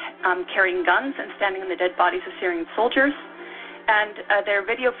found carrying guns and standing on the dead bodies of Syrian soldiers. And their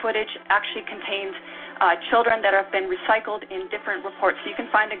video footage actually contains children that have been recycled in different reports. So you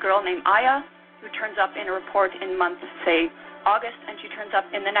can find a girl named Aya who turns up in a report in month, say, August, and she turns up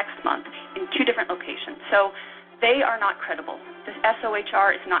in the next month in 2 different locations. So they are not credible. The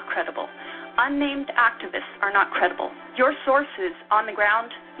SOHR is not credible. Unnamed activists are not credible. Your sources on the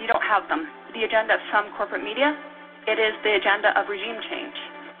ground, you don't have them. The agenda of some corporate media, it is the agenda of regime change.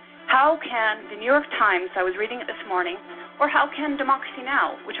 How can the New York Times, I was reading it this morning, or how can Democracy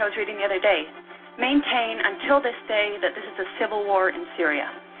Now!, which I was reading the other day, maintain until this day that this is a civil war in Syria?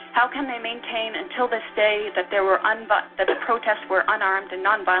 How can they maintain until this day that that the protests were unarmed and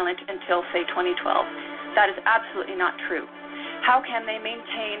nonviolent until, say, 2012? That is absolutely not true. How can they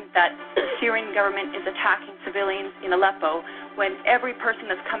maintain that the Syrian government is attacking civilians in Aleppo when every person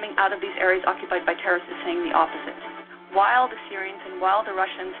that's coming out of these areas occupied by terrorists is saying the opposite? While the Syrians and while the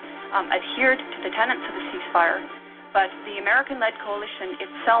Russians adhered to the tenets of the ceasefire, but the American-led coalition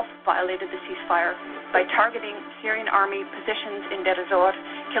itself violated the ceasefire by targeting Syrian army positions in Deir ez-Zor,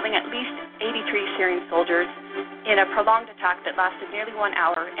 killing at least 83 Syrian soldiers in a prolonged attack that lasted nearly 1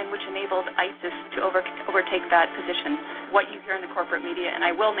 hour and which enabled ISIS to overtake that position. What you hear in the corporate media, and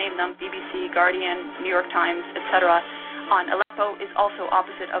I will name them, BBC, Guardian, New York Times, etc., on Aleppo is also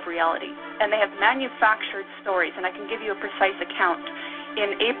opposite of reality. And they have manufactured stories, and I can give you a precise account.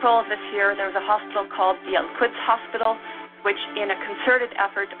 In April of this year, there was a hospital called the Al-Quds Hospital, which in a concerted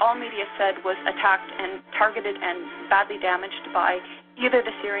effort, all media said was attacked and targeted and badly damaged by either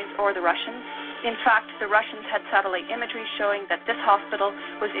the Syrians or the Russians. In fact, the Russians had satellite imagery showing that this hospital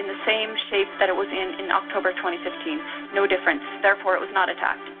was in the same shape that it was in October 2015. No difference. Therefore, it was not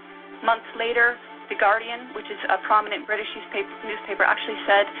attacked. Months later, The Guardian, which is a prominent British newspaper, actually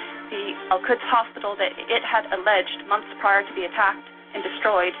said the Al-Quds Hospital that it had alleged months prior to the attack and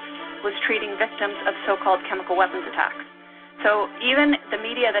destroyed was treating victims of so-called chemical weapons attacks. So even the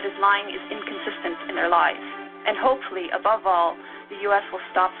media that is lying is inconsistent in their lies. And hopefully, above all, the U.S. will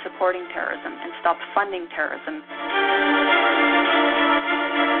stop supporting terrorism and stop funding terrorism.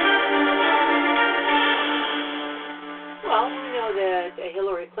 Well, you know that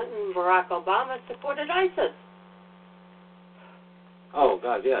Hillary Clinton, Barack Obama supported ISIS. Oh,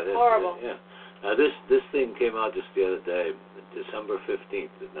 God, yeah. Horrible. Yeah. Now, this thing came out just the other day, December 15th.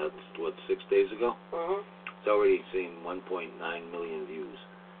 That's, 6 days ago? Mm-hmm. It's already seen 1.9 million views.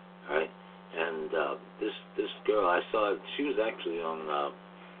 All right? And this girl, I saw, she was actually on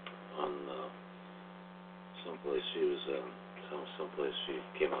someplace she was, someplace she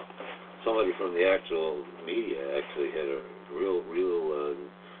came up. Somebody from the actual media actually had a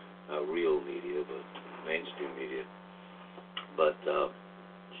not real media, but mainstream media. But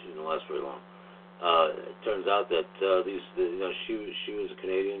she didn't last very long. It turns out that she was a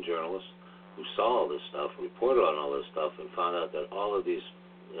Canadian journalist who saw all this stuff, reported on all this stuff, and found out that all of these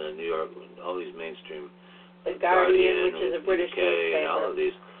New York, all these mainstream, The Guardian, which is a British UK, newspaper. and all of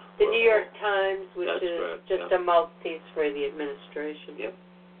these. The New York Times, which That's is correct, just a mouthpiece for the administration. Yep.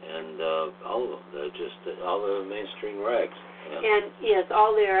 And all of them, they're just all the mainstream rags. Yeah. And yes,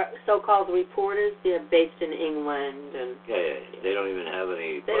 all their so-called reporters, they're based in England, and they don't even have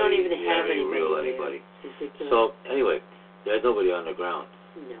any. They don't even have any real anybody. Ridiculous. So anyway, there's nobody on the ground.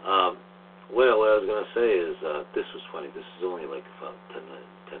 No. What I was going to say is this was funny. This is only like about 10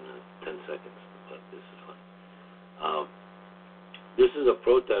 seconds, but this is funny. This is a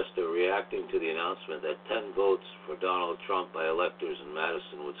protester reacting to the announcement that 10 votes for Donald Trump by electors in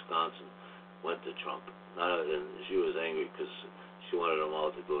Madison, Wisconsin, went to Trump. And she was angry because she wanted them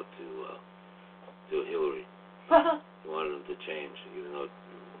all to go to Hillary. She wanted them to change, even though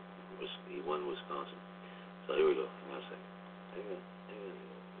he won Wisconsin. So here we go. Hang on a second. Hang on.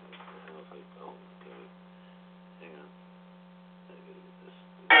 Oh, okay. Hang on.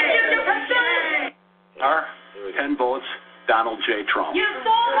 Are 10 votes, Donald J. Trump. You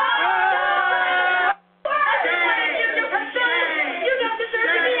stole my You don't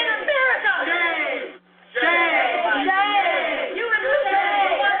deserve to be in America. Shame. You and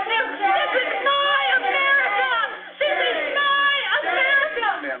This is my America. This is my America.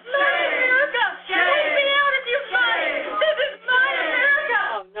 My America. Take me out if you fight. This is my America.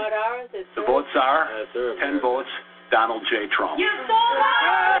 Oh, not ours. The votes are 10 votes, Donald J. Trump. You stole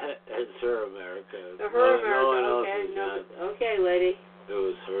my It's her America. Her America. No one else Okay, is not. Okay, lady. It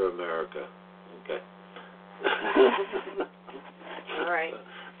was her America. Okay. All right.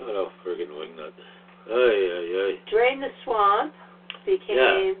 Oh, friggin' wingnut. Ay. Drain the Swamp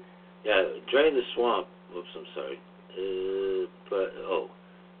became... Yeah, Drain the Swamp. Oops, I'm sorry. It's got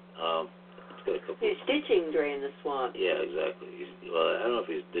a couple... He's ditching Drain the Swamp. Yeah, exactly. Well, I don't know if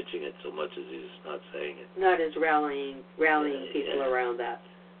he's ditching it so much as he's not saying it. Not as rallying people around that.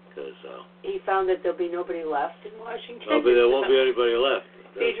 Because he found that there'll be nobody left in Washington. No, but there won't be anybody left.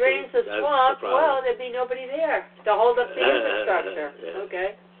 If he drains the swamp, well, there'd be nobody there to hold up the infrastructure. Yeah.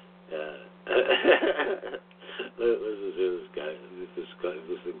 Okay. Yeah. Listen to this guy.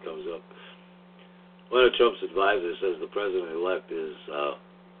 This thing comes up. One of Trump's advisors says the president-elect is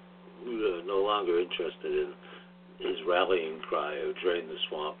no longer interested in his rallying cry of drain the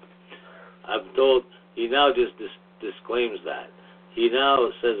swamp. I'm told he now just disclaims that. He now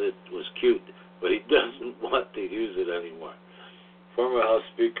says it was cute, but he doesn't want to use it anymore. Former House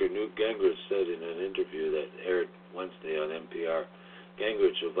Speaker Newt Gingrich said in an interview that aired Wednesday on NPR,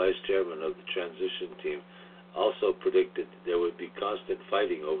 Gingrich, a vice chairman of the transition team, also predicted there would be constant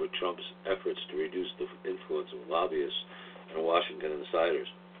fighting over Trump's efforts to reduce the influence of lobbyists and Washington insiders.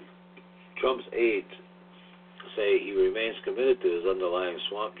 Trump's aides say he remains committed to his underlying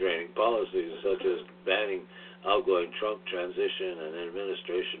swamp draining policies, such as banning outgoing Trump transition and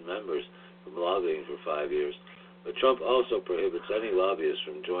administration members from lobbying for 5 years. But Trump also prohibits any lobbyists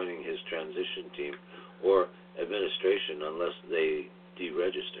from joining his transition team or administration unless they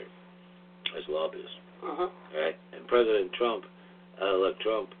deregister as lobbyists. Right? And President Trump,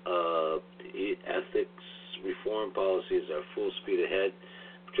 ethics reform policies are full speed ahead.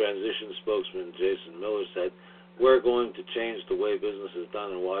 Transition spokesman Jason Miller said, "We're going to change the way business is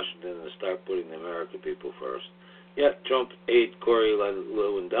done in Washington and start putting the American people first." Yet Trump aide Corey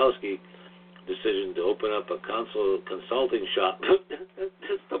Lewandowski decision to open up a consulting shop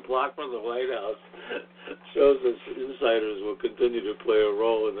just a block from the White House shows that insiders will continue to play a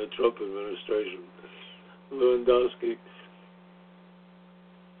role in the Trump administration. Lewandowski,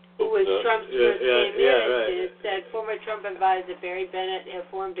 who was Trump's first came in, right. said former Trump advisor Barry Bennett had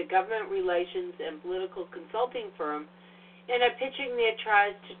formed a government relations and political consulting firm and are pitching their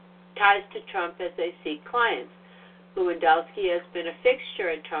ties to Trump as they seek clients. Lewandowski has been a fixture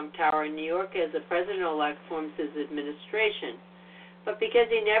at Trump Tower in New York as the president-elect forms his administration. But because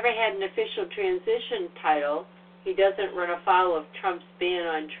he never had an official transition title, he doesn't run afoul of Trump's ban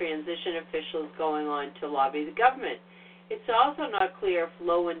on transition officials going on to lobby the government. It's also not clear if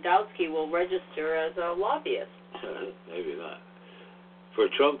Lewandowski will register as a lobbyist. Maybe not. For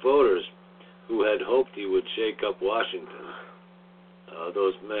Trump voters who had hoped he would shake up Washington,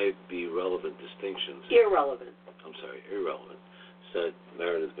 those may be relevant distinctions. Irrelevant, said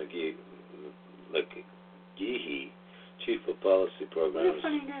Meredith McGehee, Chief of Policy Programs. What a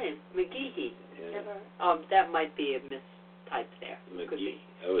funny name, McGehee. Yeah. That might be a mistype there. McGehee.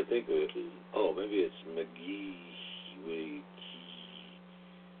 I would think maybe it's McGehee.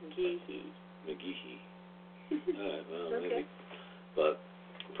 All right, well, okay. Maybe. But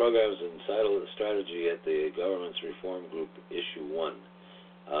programs and strategy at the government's reform group, issue 1.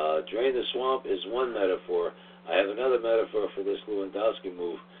 Drain the swamp is one metaphor. I have another metaphor for this Lewandowski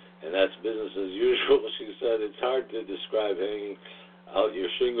move, and that's business as usual. She said it's hard to describe hanging out your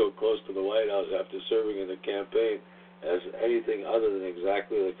shingle close to the White House after serving in the campaign as anything other than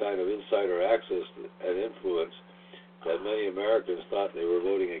exactly the kind of insider access and influence that many Americans thought they were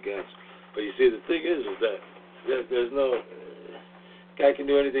voting against. But you see, the thing is that there's no guy can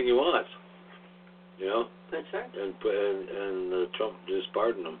do anything he wants, you know. That's right. And Trump just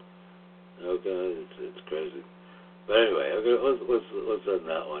pardoned him. Okay, it's crazy. But anyway, let's end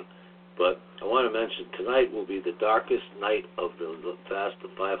that one. But I want to mention tonight will be the darkest night of the past 500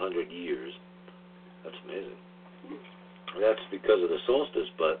 years. That's amazing. That's because of the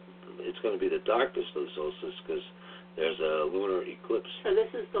solstice, but it's going to be the darkest of the solstice because there's a lunar eclipse. So this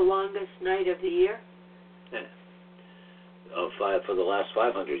is the longest night of the year? Yeah. For the last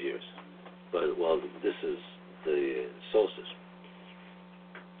 500 years. But, this is the solstice.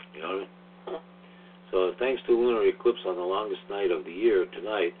 You know what I mean? So thanks to lunar eclipse on the longest night of the year,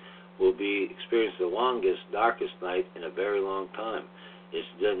 tonight we'll be experiencing the longest, darkest night in a very long time. It's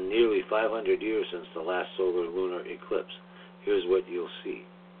been nearly 500 years since the last solar lunar eclipse. Here's what you'll see.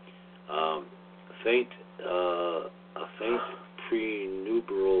 A faint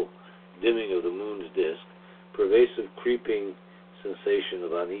prenuptial dimming of the moon's disk, pervasive creeping sensation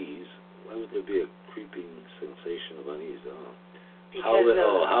of unease. Why would there be a creeping sensation of unease? I don't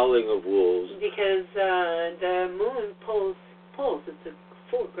know. Howling of wolves. Because the moon pulls. It's a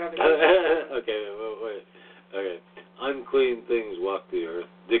full gravity. Okay, wait. Okay. Unclean things walk the earth.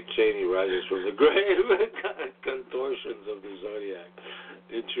 Dick Cheney rises from the grave. Contortions of the zodiac.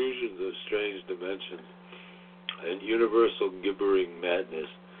 Intrusions of strange dimensions. And universal gibbering madness.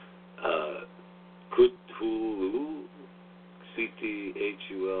 Cthulhu,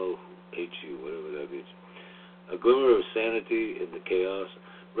 C-T-H-U-L-H-U, whatever that means. A glimmer of sanity in the chaos.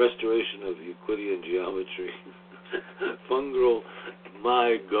 Restoration of Euclidean geometry. Fungal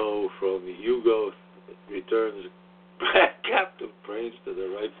my go from Hugo returns captive praise to their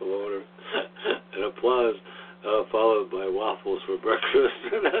rightful owner. And applause followed by waffles for breakfast.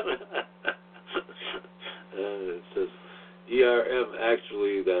 It says ERM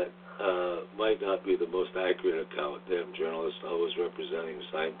actually that might not be the most accurate account. Damn journalists always misrepresenting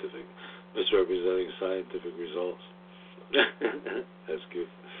scientific results. That's good.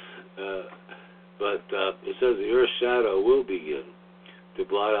 But it says the Earth's shadow will begin to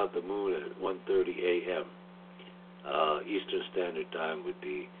blot out the moon at 1:30 a.m. Eastern Standard Time would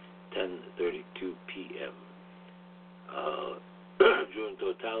be 10:32 p.m. During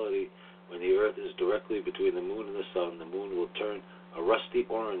totality, when the Earth is directly between the moon and the sun, the moon will turn a rusty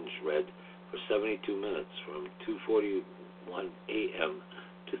orange red for 72 minutes from 2:41 a.m.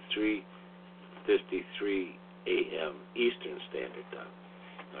 to 3:53 a.m. Eastern Standard Time.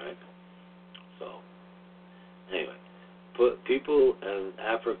 All right. So, anyway, people in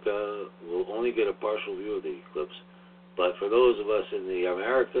Africa will only get a partial view of the eclipse. But for those of us in the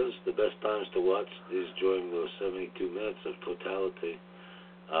Americas, the best times to watch is during those 72 minutes of totality.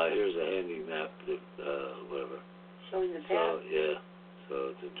 Here's a handy map, whatever. Showing the path. So, yeah, so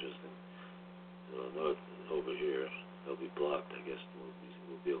it's interesting. So north over here, they'll be blocked. I guess we'll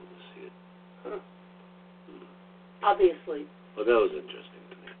be able to see it. Huh. Obviously. Well, that was interesting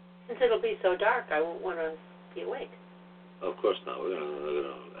to me. Since it'll be so dark, I won't want to be awake. Of course not.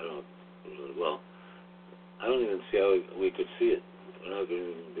 I don't even see how we could see it. We're not going to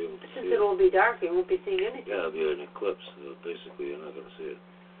even be able to see it. Since it will be dark, you won't be seeing anything. Yeah, it'll be an eclipse. So basically, you're not going to see it.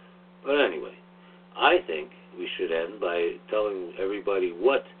 But anyway, I think we should end by telling everybody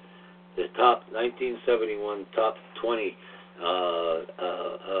what the top 1971 top 20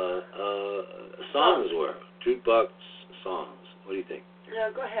 songs were. Jukebox songs. What do you think? No,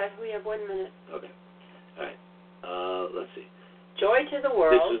 go ahead. We have 1 minute. Okay. All right. Let's see. Joy to the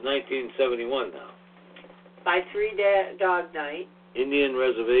World. This is 1971 now. By Three Dog Night. Indian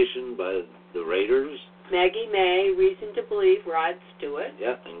Reservation by the Raiders. Maggie May, Reason to Believe, Rod Stewart.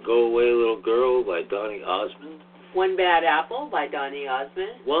 Yeah, and Go Away Little Girl by Donny Osmond. One Bad Apple by Donny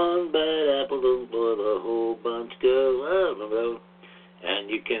Osmond. One bad apple don't spoil the whole bunch, girl. Remember that one? And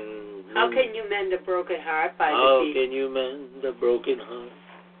you can... How Can You Mend a Broken Heart by the How Bee Can You Mend a Broken Heart?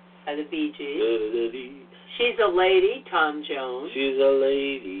 By the Bee Gees. She's a Lady, Tom Jones. She's a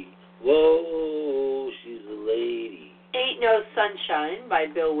lady. Whoa, she's a lady. Ain't No Sunshine by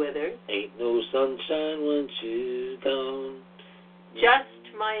Bill Withers. Ain't no sunshine when she's gone.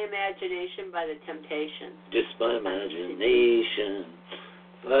 Just My Imagination by the Temptations. Just my imagination.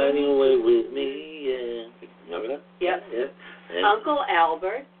 Finding a way with me, yeah. Remember that? Yep. Yeah. And Uncle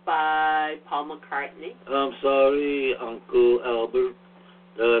Albert by Paul McCartney. I'm sorry, Uncle Albert,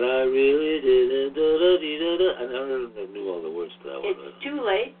 that I really didn't. I never knew all the words to that one. It's Too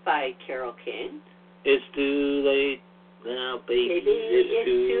Late by Carole King. It's too late now, baby. It's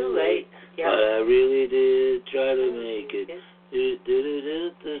too late. Yep. But I really did try to make it.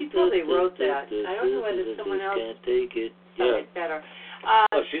 She probably wrote that. I don't know whether someone else can't take it. sung it better.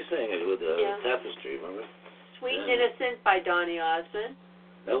 She sang it with Tapestry, remember? Sweet and Innocent by Donny Osmond.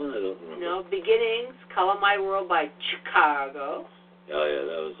 That one I don't remember. No, Beginnings, Color My World by Chicago. Oh, yeah,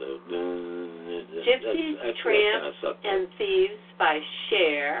 that was Gypsies, Tramps, and Thieves by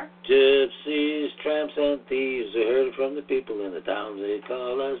Cher. Gypsies, Tramps, and Thieves. I heard it from the people in the town. They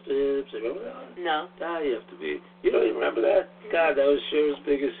call us gypsies. Remember that one? No. You have to be. You don't even remember that? God, that was Cher's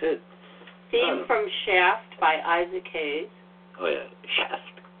biggest hit. Theme from Shaft by Isaac Hayes. Oh, yeah.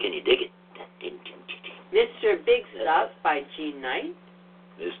 Shaft. Can you dig it? Mr. Big Stuff by Gene Knight.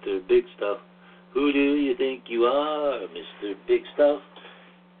 Mr. Big Stuff. Who do you think you are, Mr. Big Stuff?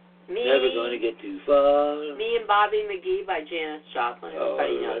 Never going to get too far. Me and Bobby McGee by Janis Joplin.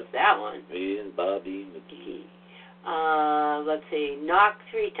 Everybody knows that one. Me and Bobby McGee. Let's see. Knock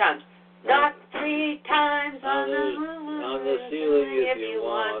 3 times. Knock 3 times on the ceiling if you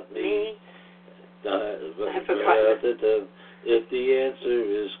want me. I forgot. If the answer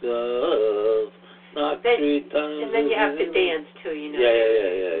is love, knock 3 times. And then you have to dance too, you know.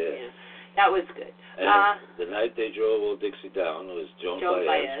 Yeah. That was good. And The Night They Drove Old Dixie Down was Joan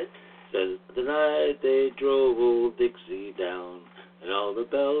Baez. Says, the night they drove Old Dixie down, And all the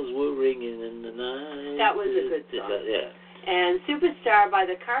bells were ringing in the night. That was a good song. Yeah. And Superstar by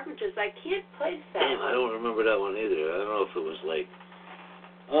the Carpenters, I can't place that Damn, one. I don't remember that one either. I don't know if it was like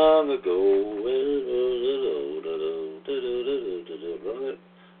on the go.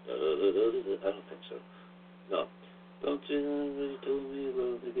 I don't think so. No. Don't you know told me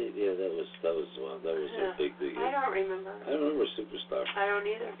about the gate? Yeah, that was one. That was a big. I don't remember. I don't remember Superstar. I don't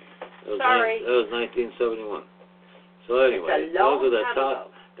either. Sorry. That was 1971. So anyway, those are the top.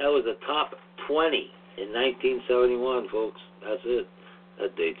 That was the top 20 in 1971, folks. That's it.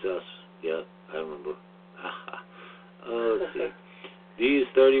 That dates us. Yeah, I remember. Let's see. These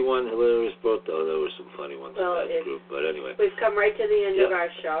 31 hilarious books. Oh, there were some funny ones in that group. But anyway, we've come right to the end of our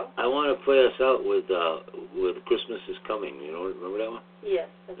show. I want to play us out with Christmas is Coming. You know, remember that one? Yes,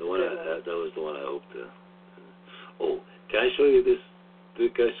 that's the one. That was the one I hoped to. Oh, can I show you this?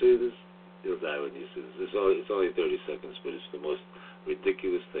 Can I show you this? You'll die when you see this. It's only 30 seconds, but it's the most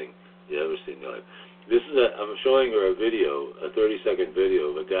ridiculous thing you ever seen in your life. This is I'm showing her a video, a 30-second video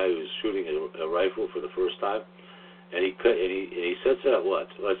of a guy who's shooting a rifle for the first time, and he sets it up.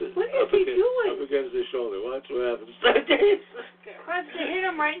 Watch it. What is he doing? Up against his shoulder. Watch what happens. Crunch to hit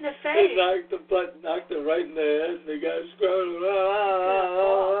him right in the face. He knocked him right in the head, and the guy's screaming.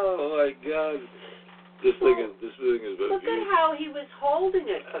 Oh my God. This thing has been Look at how he was holding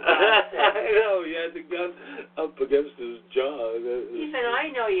it, for God's sake. I know, he had the gun up against his jaw. Even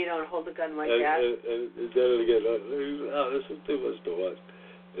I know you don't hold a gun like that. And then again, this is too much to watch.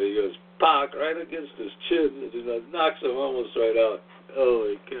 And he goes, pock, right against his chin, and he knocks him almost right out. Oh,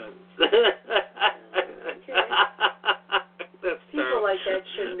 my God. That's people terrible. like that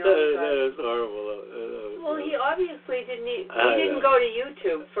should know. That is horrible. Well, he obviously didn't go to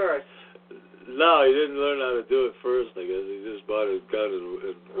YouTube first. No, he didn't learn how to do it first, I guess. He just bought his gun and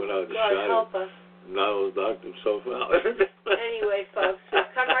went out and shot it. God help us. Now he knocked himself out. Anyway, folks,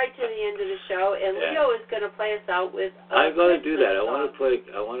 we've come right to the end of the show, and Leo is going to play us out with I'm going to do that. I want to play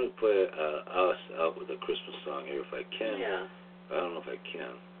us out with a Christmas song here if I can. Yeah. I don't know if I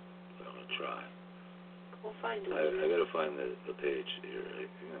can, but I'm going to try. We'll find it. I got to find the page here.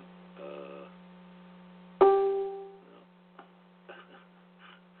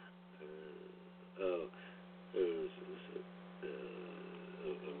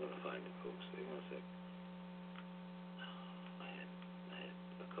 I'm going to find it, folks. Hang on a sec. I had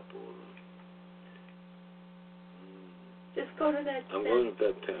a couple of them. Just go to that. I'm going to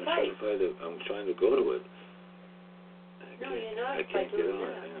that pen. I'm trying to go to it. No, you're not. I can't get on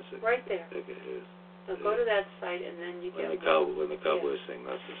it. Hang on a sec. Right there. Okay, here it is. So go to that site, and then you when get when the Cowboys sing,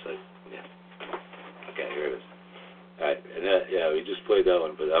 that's the site. Yeah. Okay, here it is. All right, and we just played that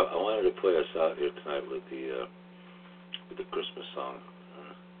one, but I wanted to play us out here tonight with the Christmas song.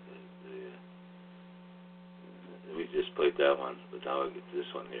 We just played that one, but now I get this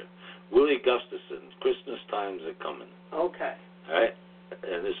one here. Willie Gustafson, Christmas Times Are Coming. Okay. All right,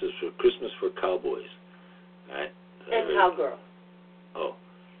 and this is for Christmas for Cowboys. All right. And cowgirls. Oh.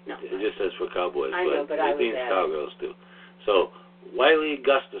 No. It just says for Cowboys, I know, but it means cowgirls too. So, Wiley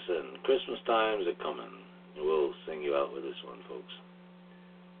Gustafson, Christmas Times Are Coming. We'll sing you out with this one, folks.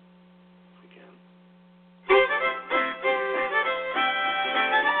 If we can.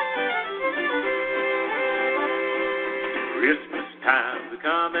 Christmas time's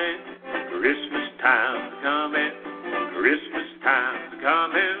coming, Christmas time's coming, Christmas time's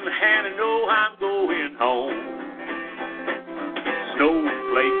coming, and I know I'm going home.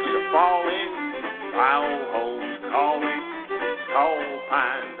 Snowflakes are falling, my old home's calling, tall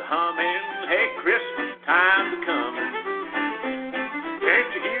pines are humming, hey, Christmas time's coming. Can't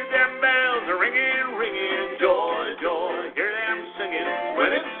you hear them bells are ringing, ringing, joy, joy, hear them singing,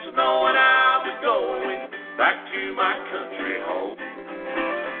 when it's snowing I'll be going back to my country home.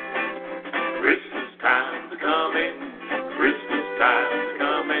 Christmas time's coming, Christmas time's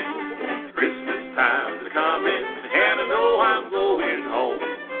coming, Christmas time's coming, and I know I'm going home.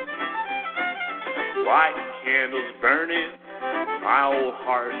 White candles burning, my old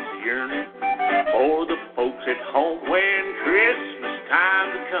heart's yearning for the folks at home when Christmas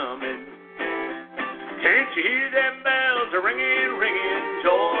time's coming. Can't you hear them bells are ringing, ringing,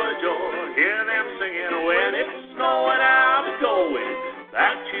 joy, joy, hear them singing, when it's snowing I'll be going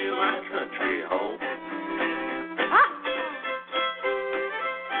back to my country home.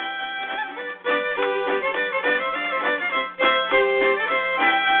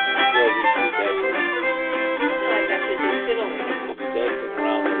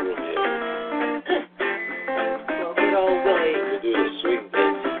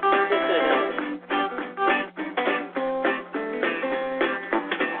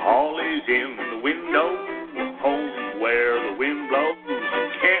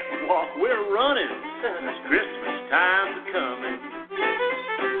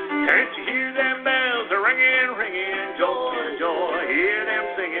 ringing, door to door, hear them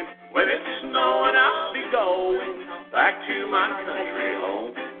singing. When it's snowing, I'll be going back to my country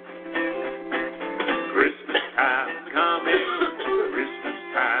home. Christmas time's coming, Christmas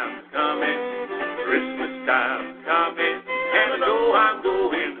time's coming, Christmas time's coming, and I know I'm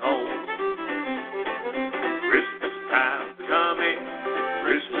going home. Christmas time's coming,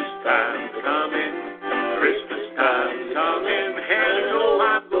 Christmas time's coming, Christmas time's coming, and I know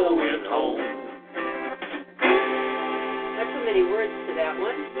I'm going home. Not too many words to that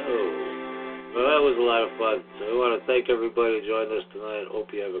one. No. Well, that was a lot of fun. So I want to thank everybody who joined us tonight.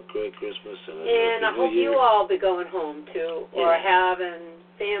 Hope you have a great Christmas And I hope you all be going home too, or Yeah. having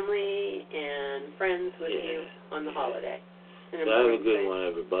family and friends with you on the holiday. So have a good one,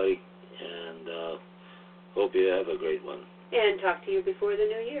 everybody, and hope you have a great one. And talk to you before the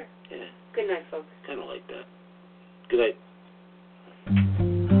new year. Yeah. Good night, folks. Kind of like that. Good night.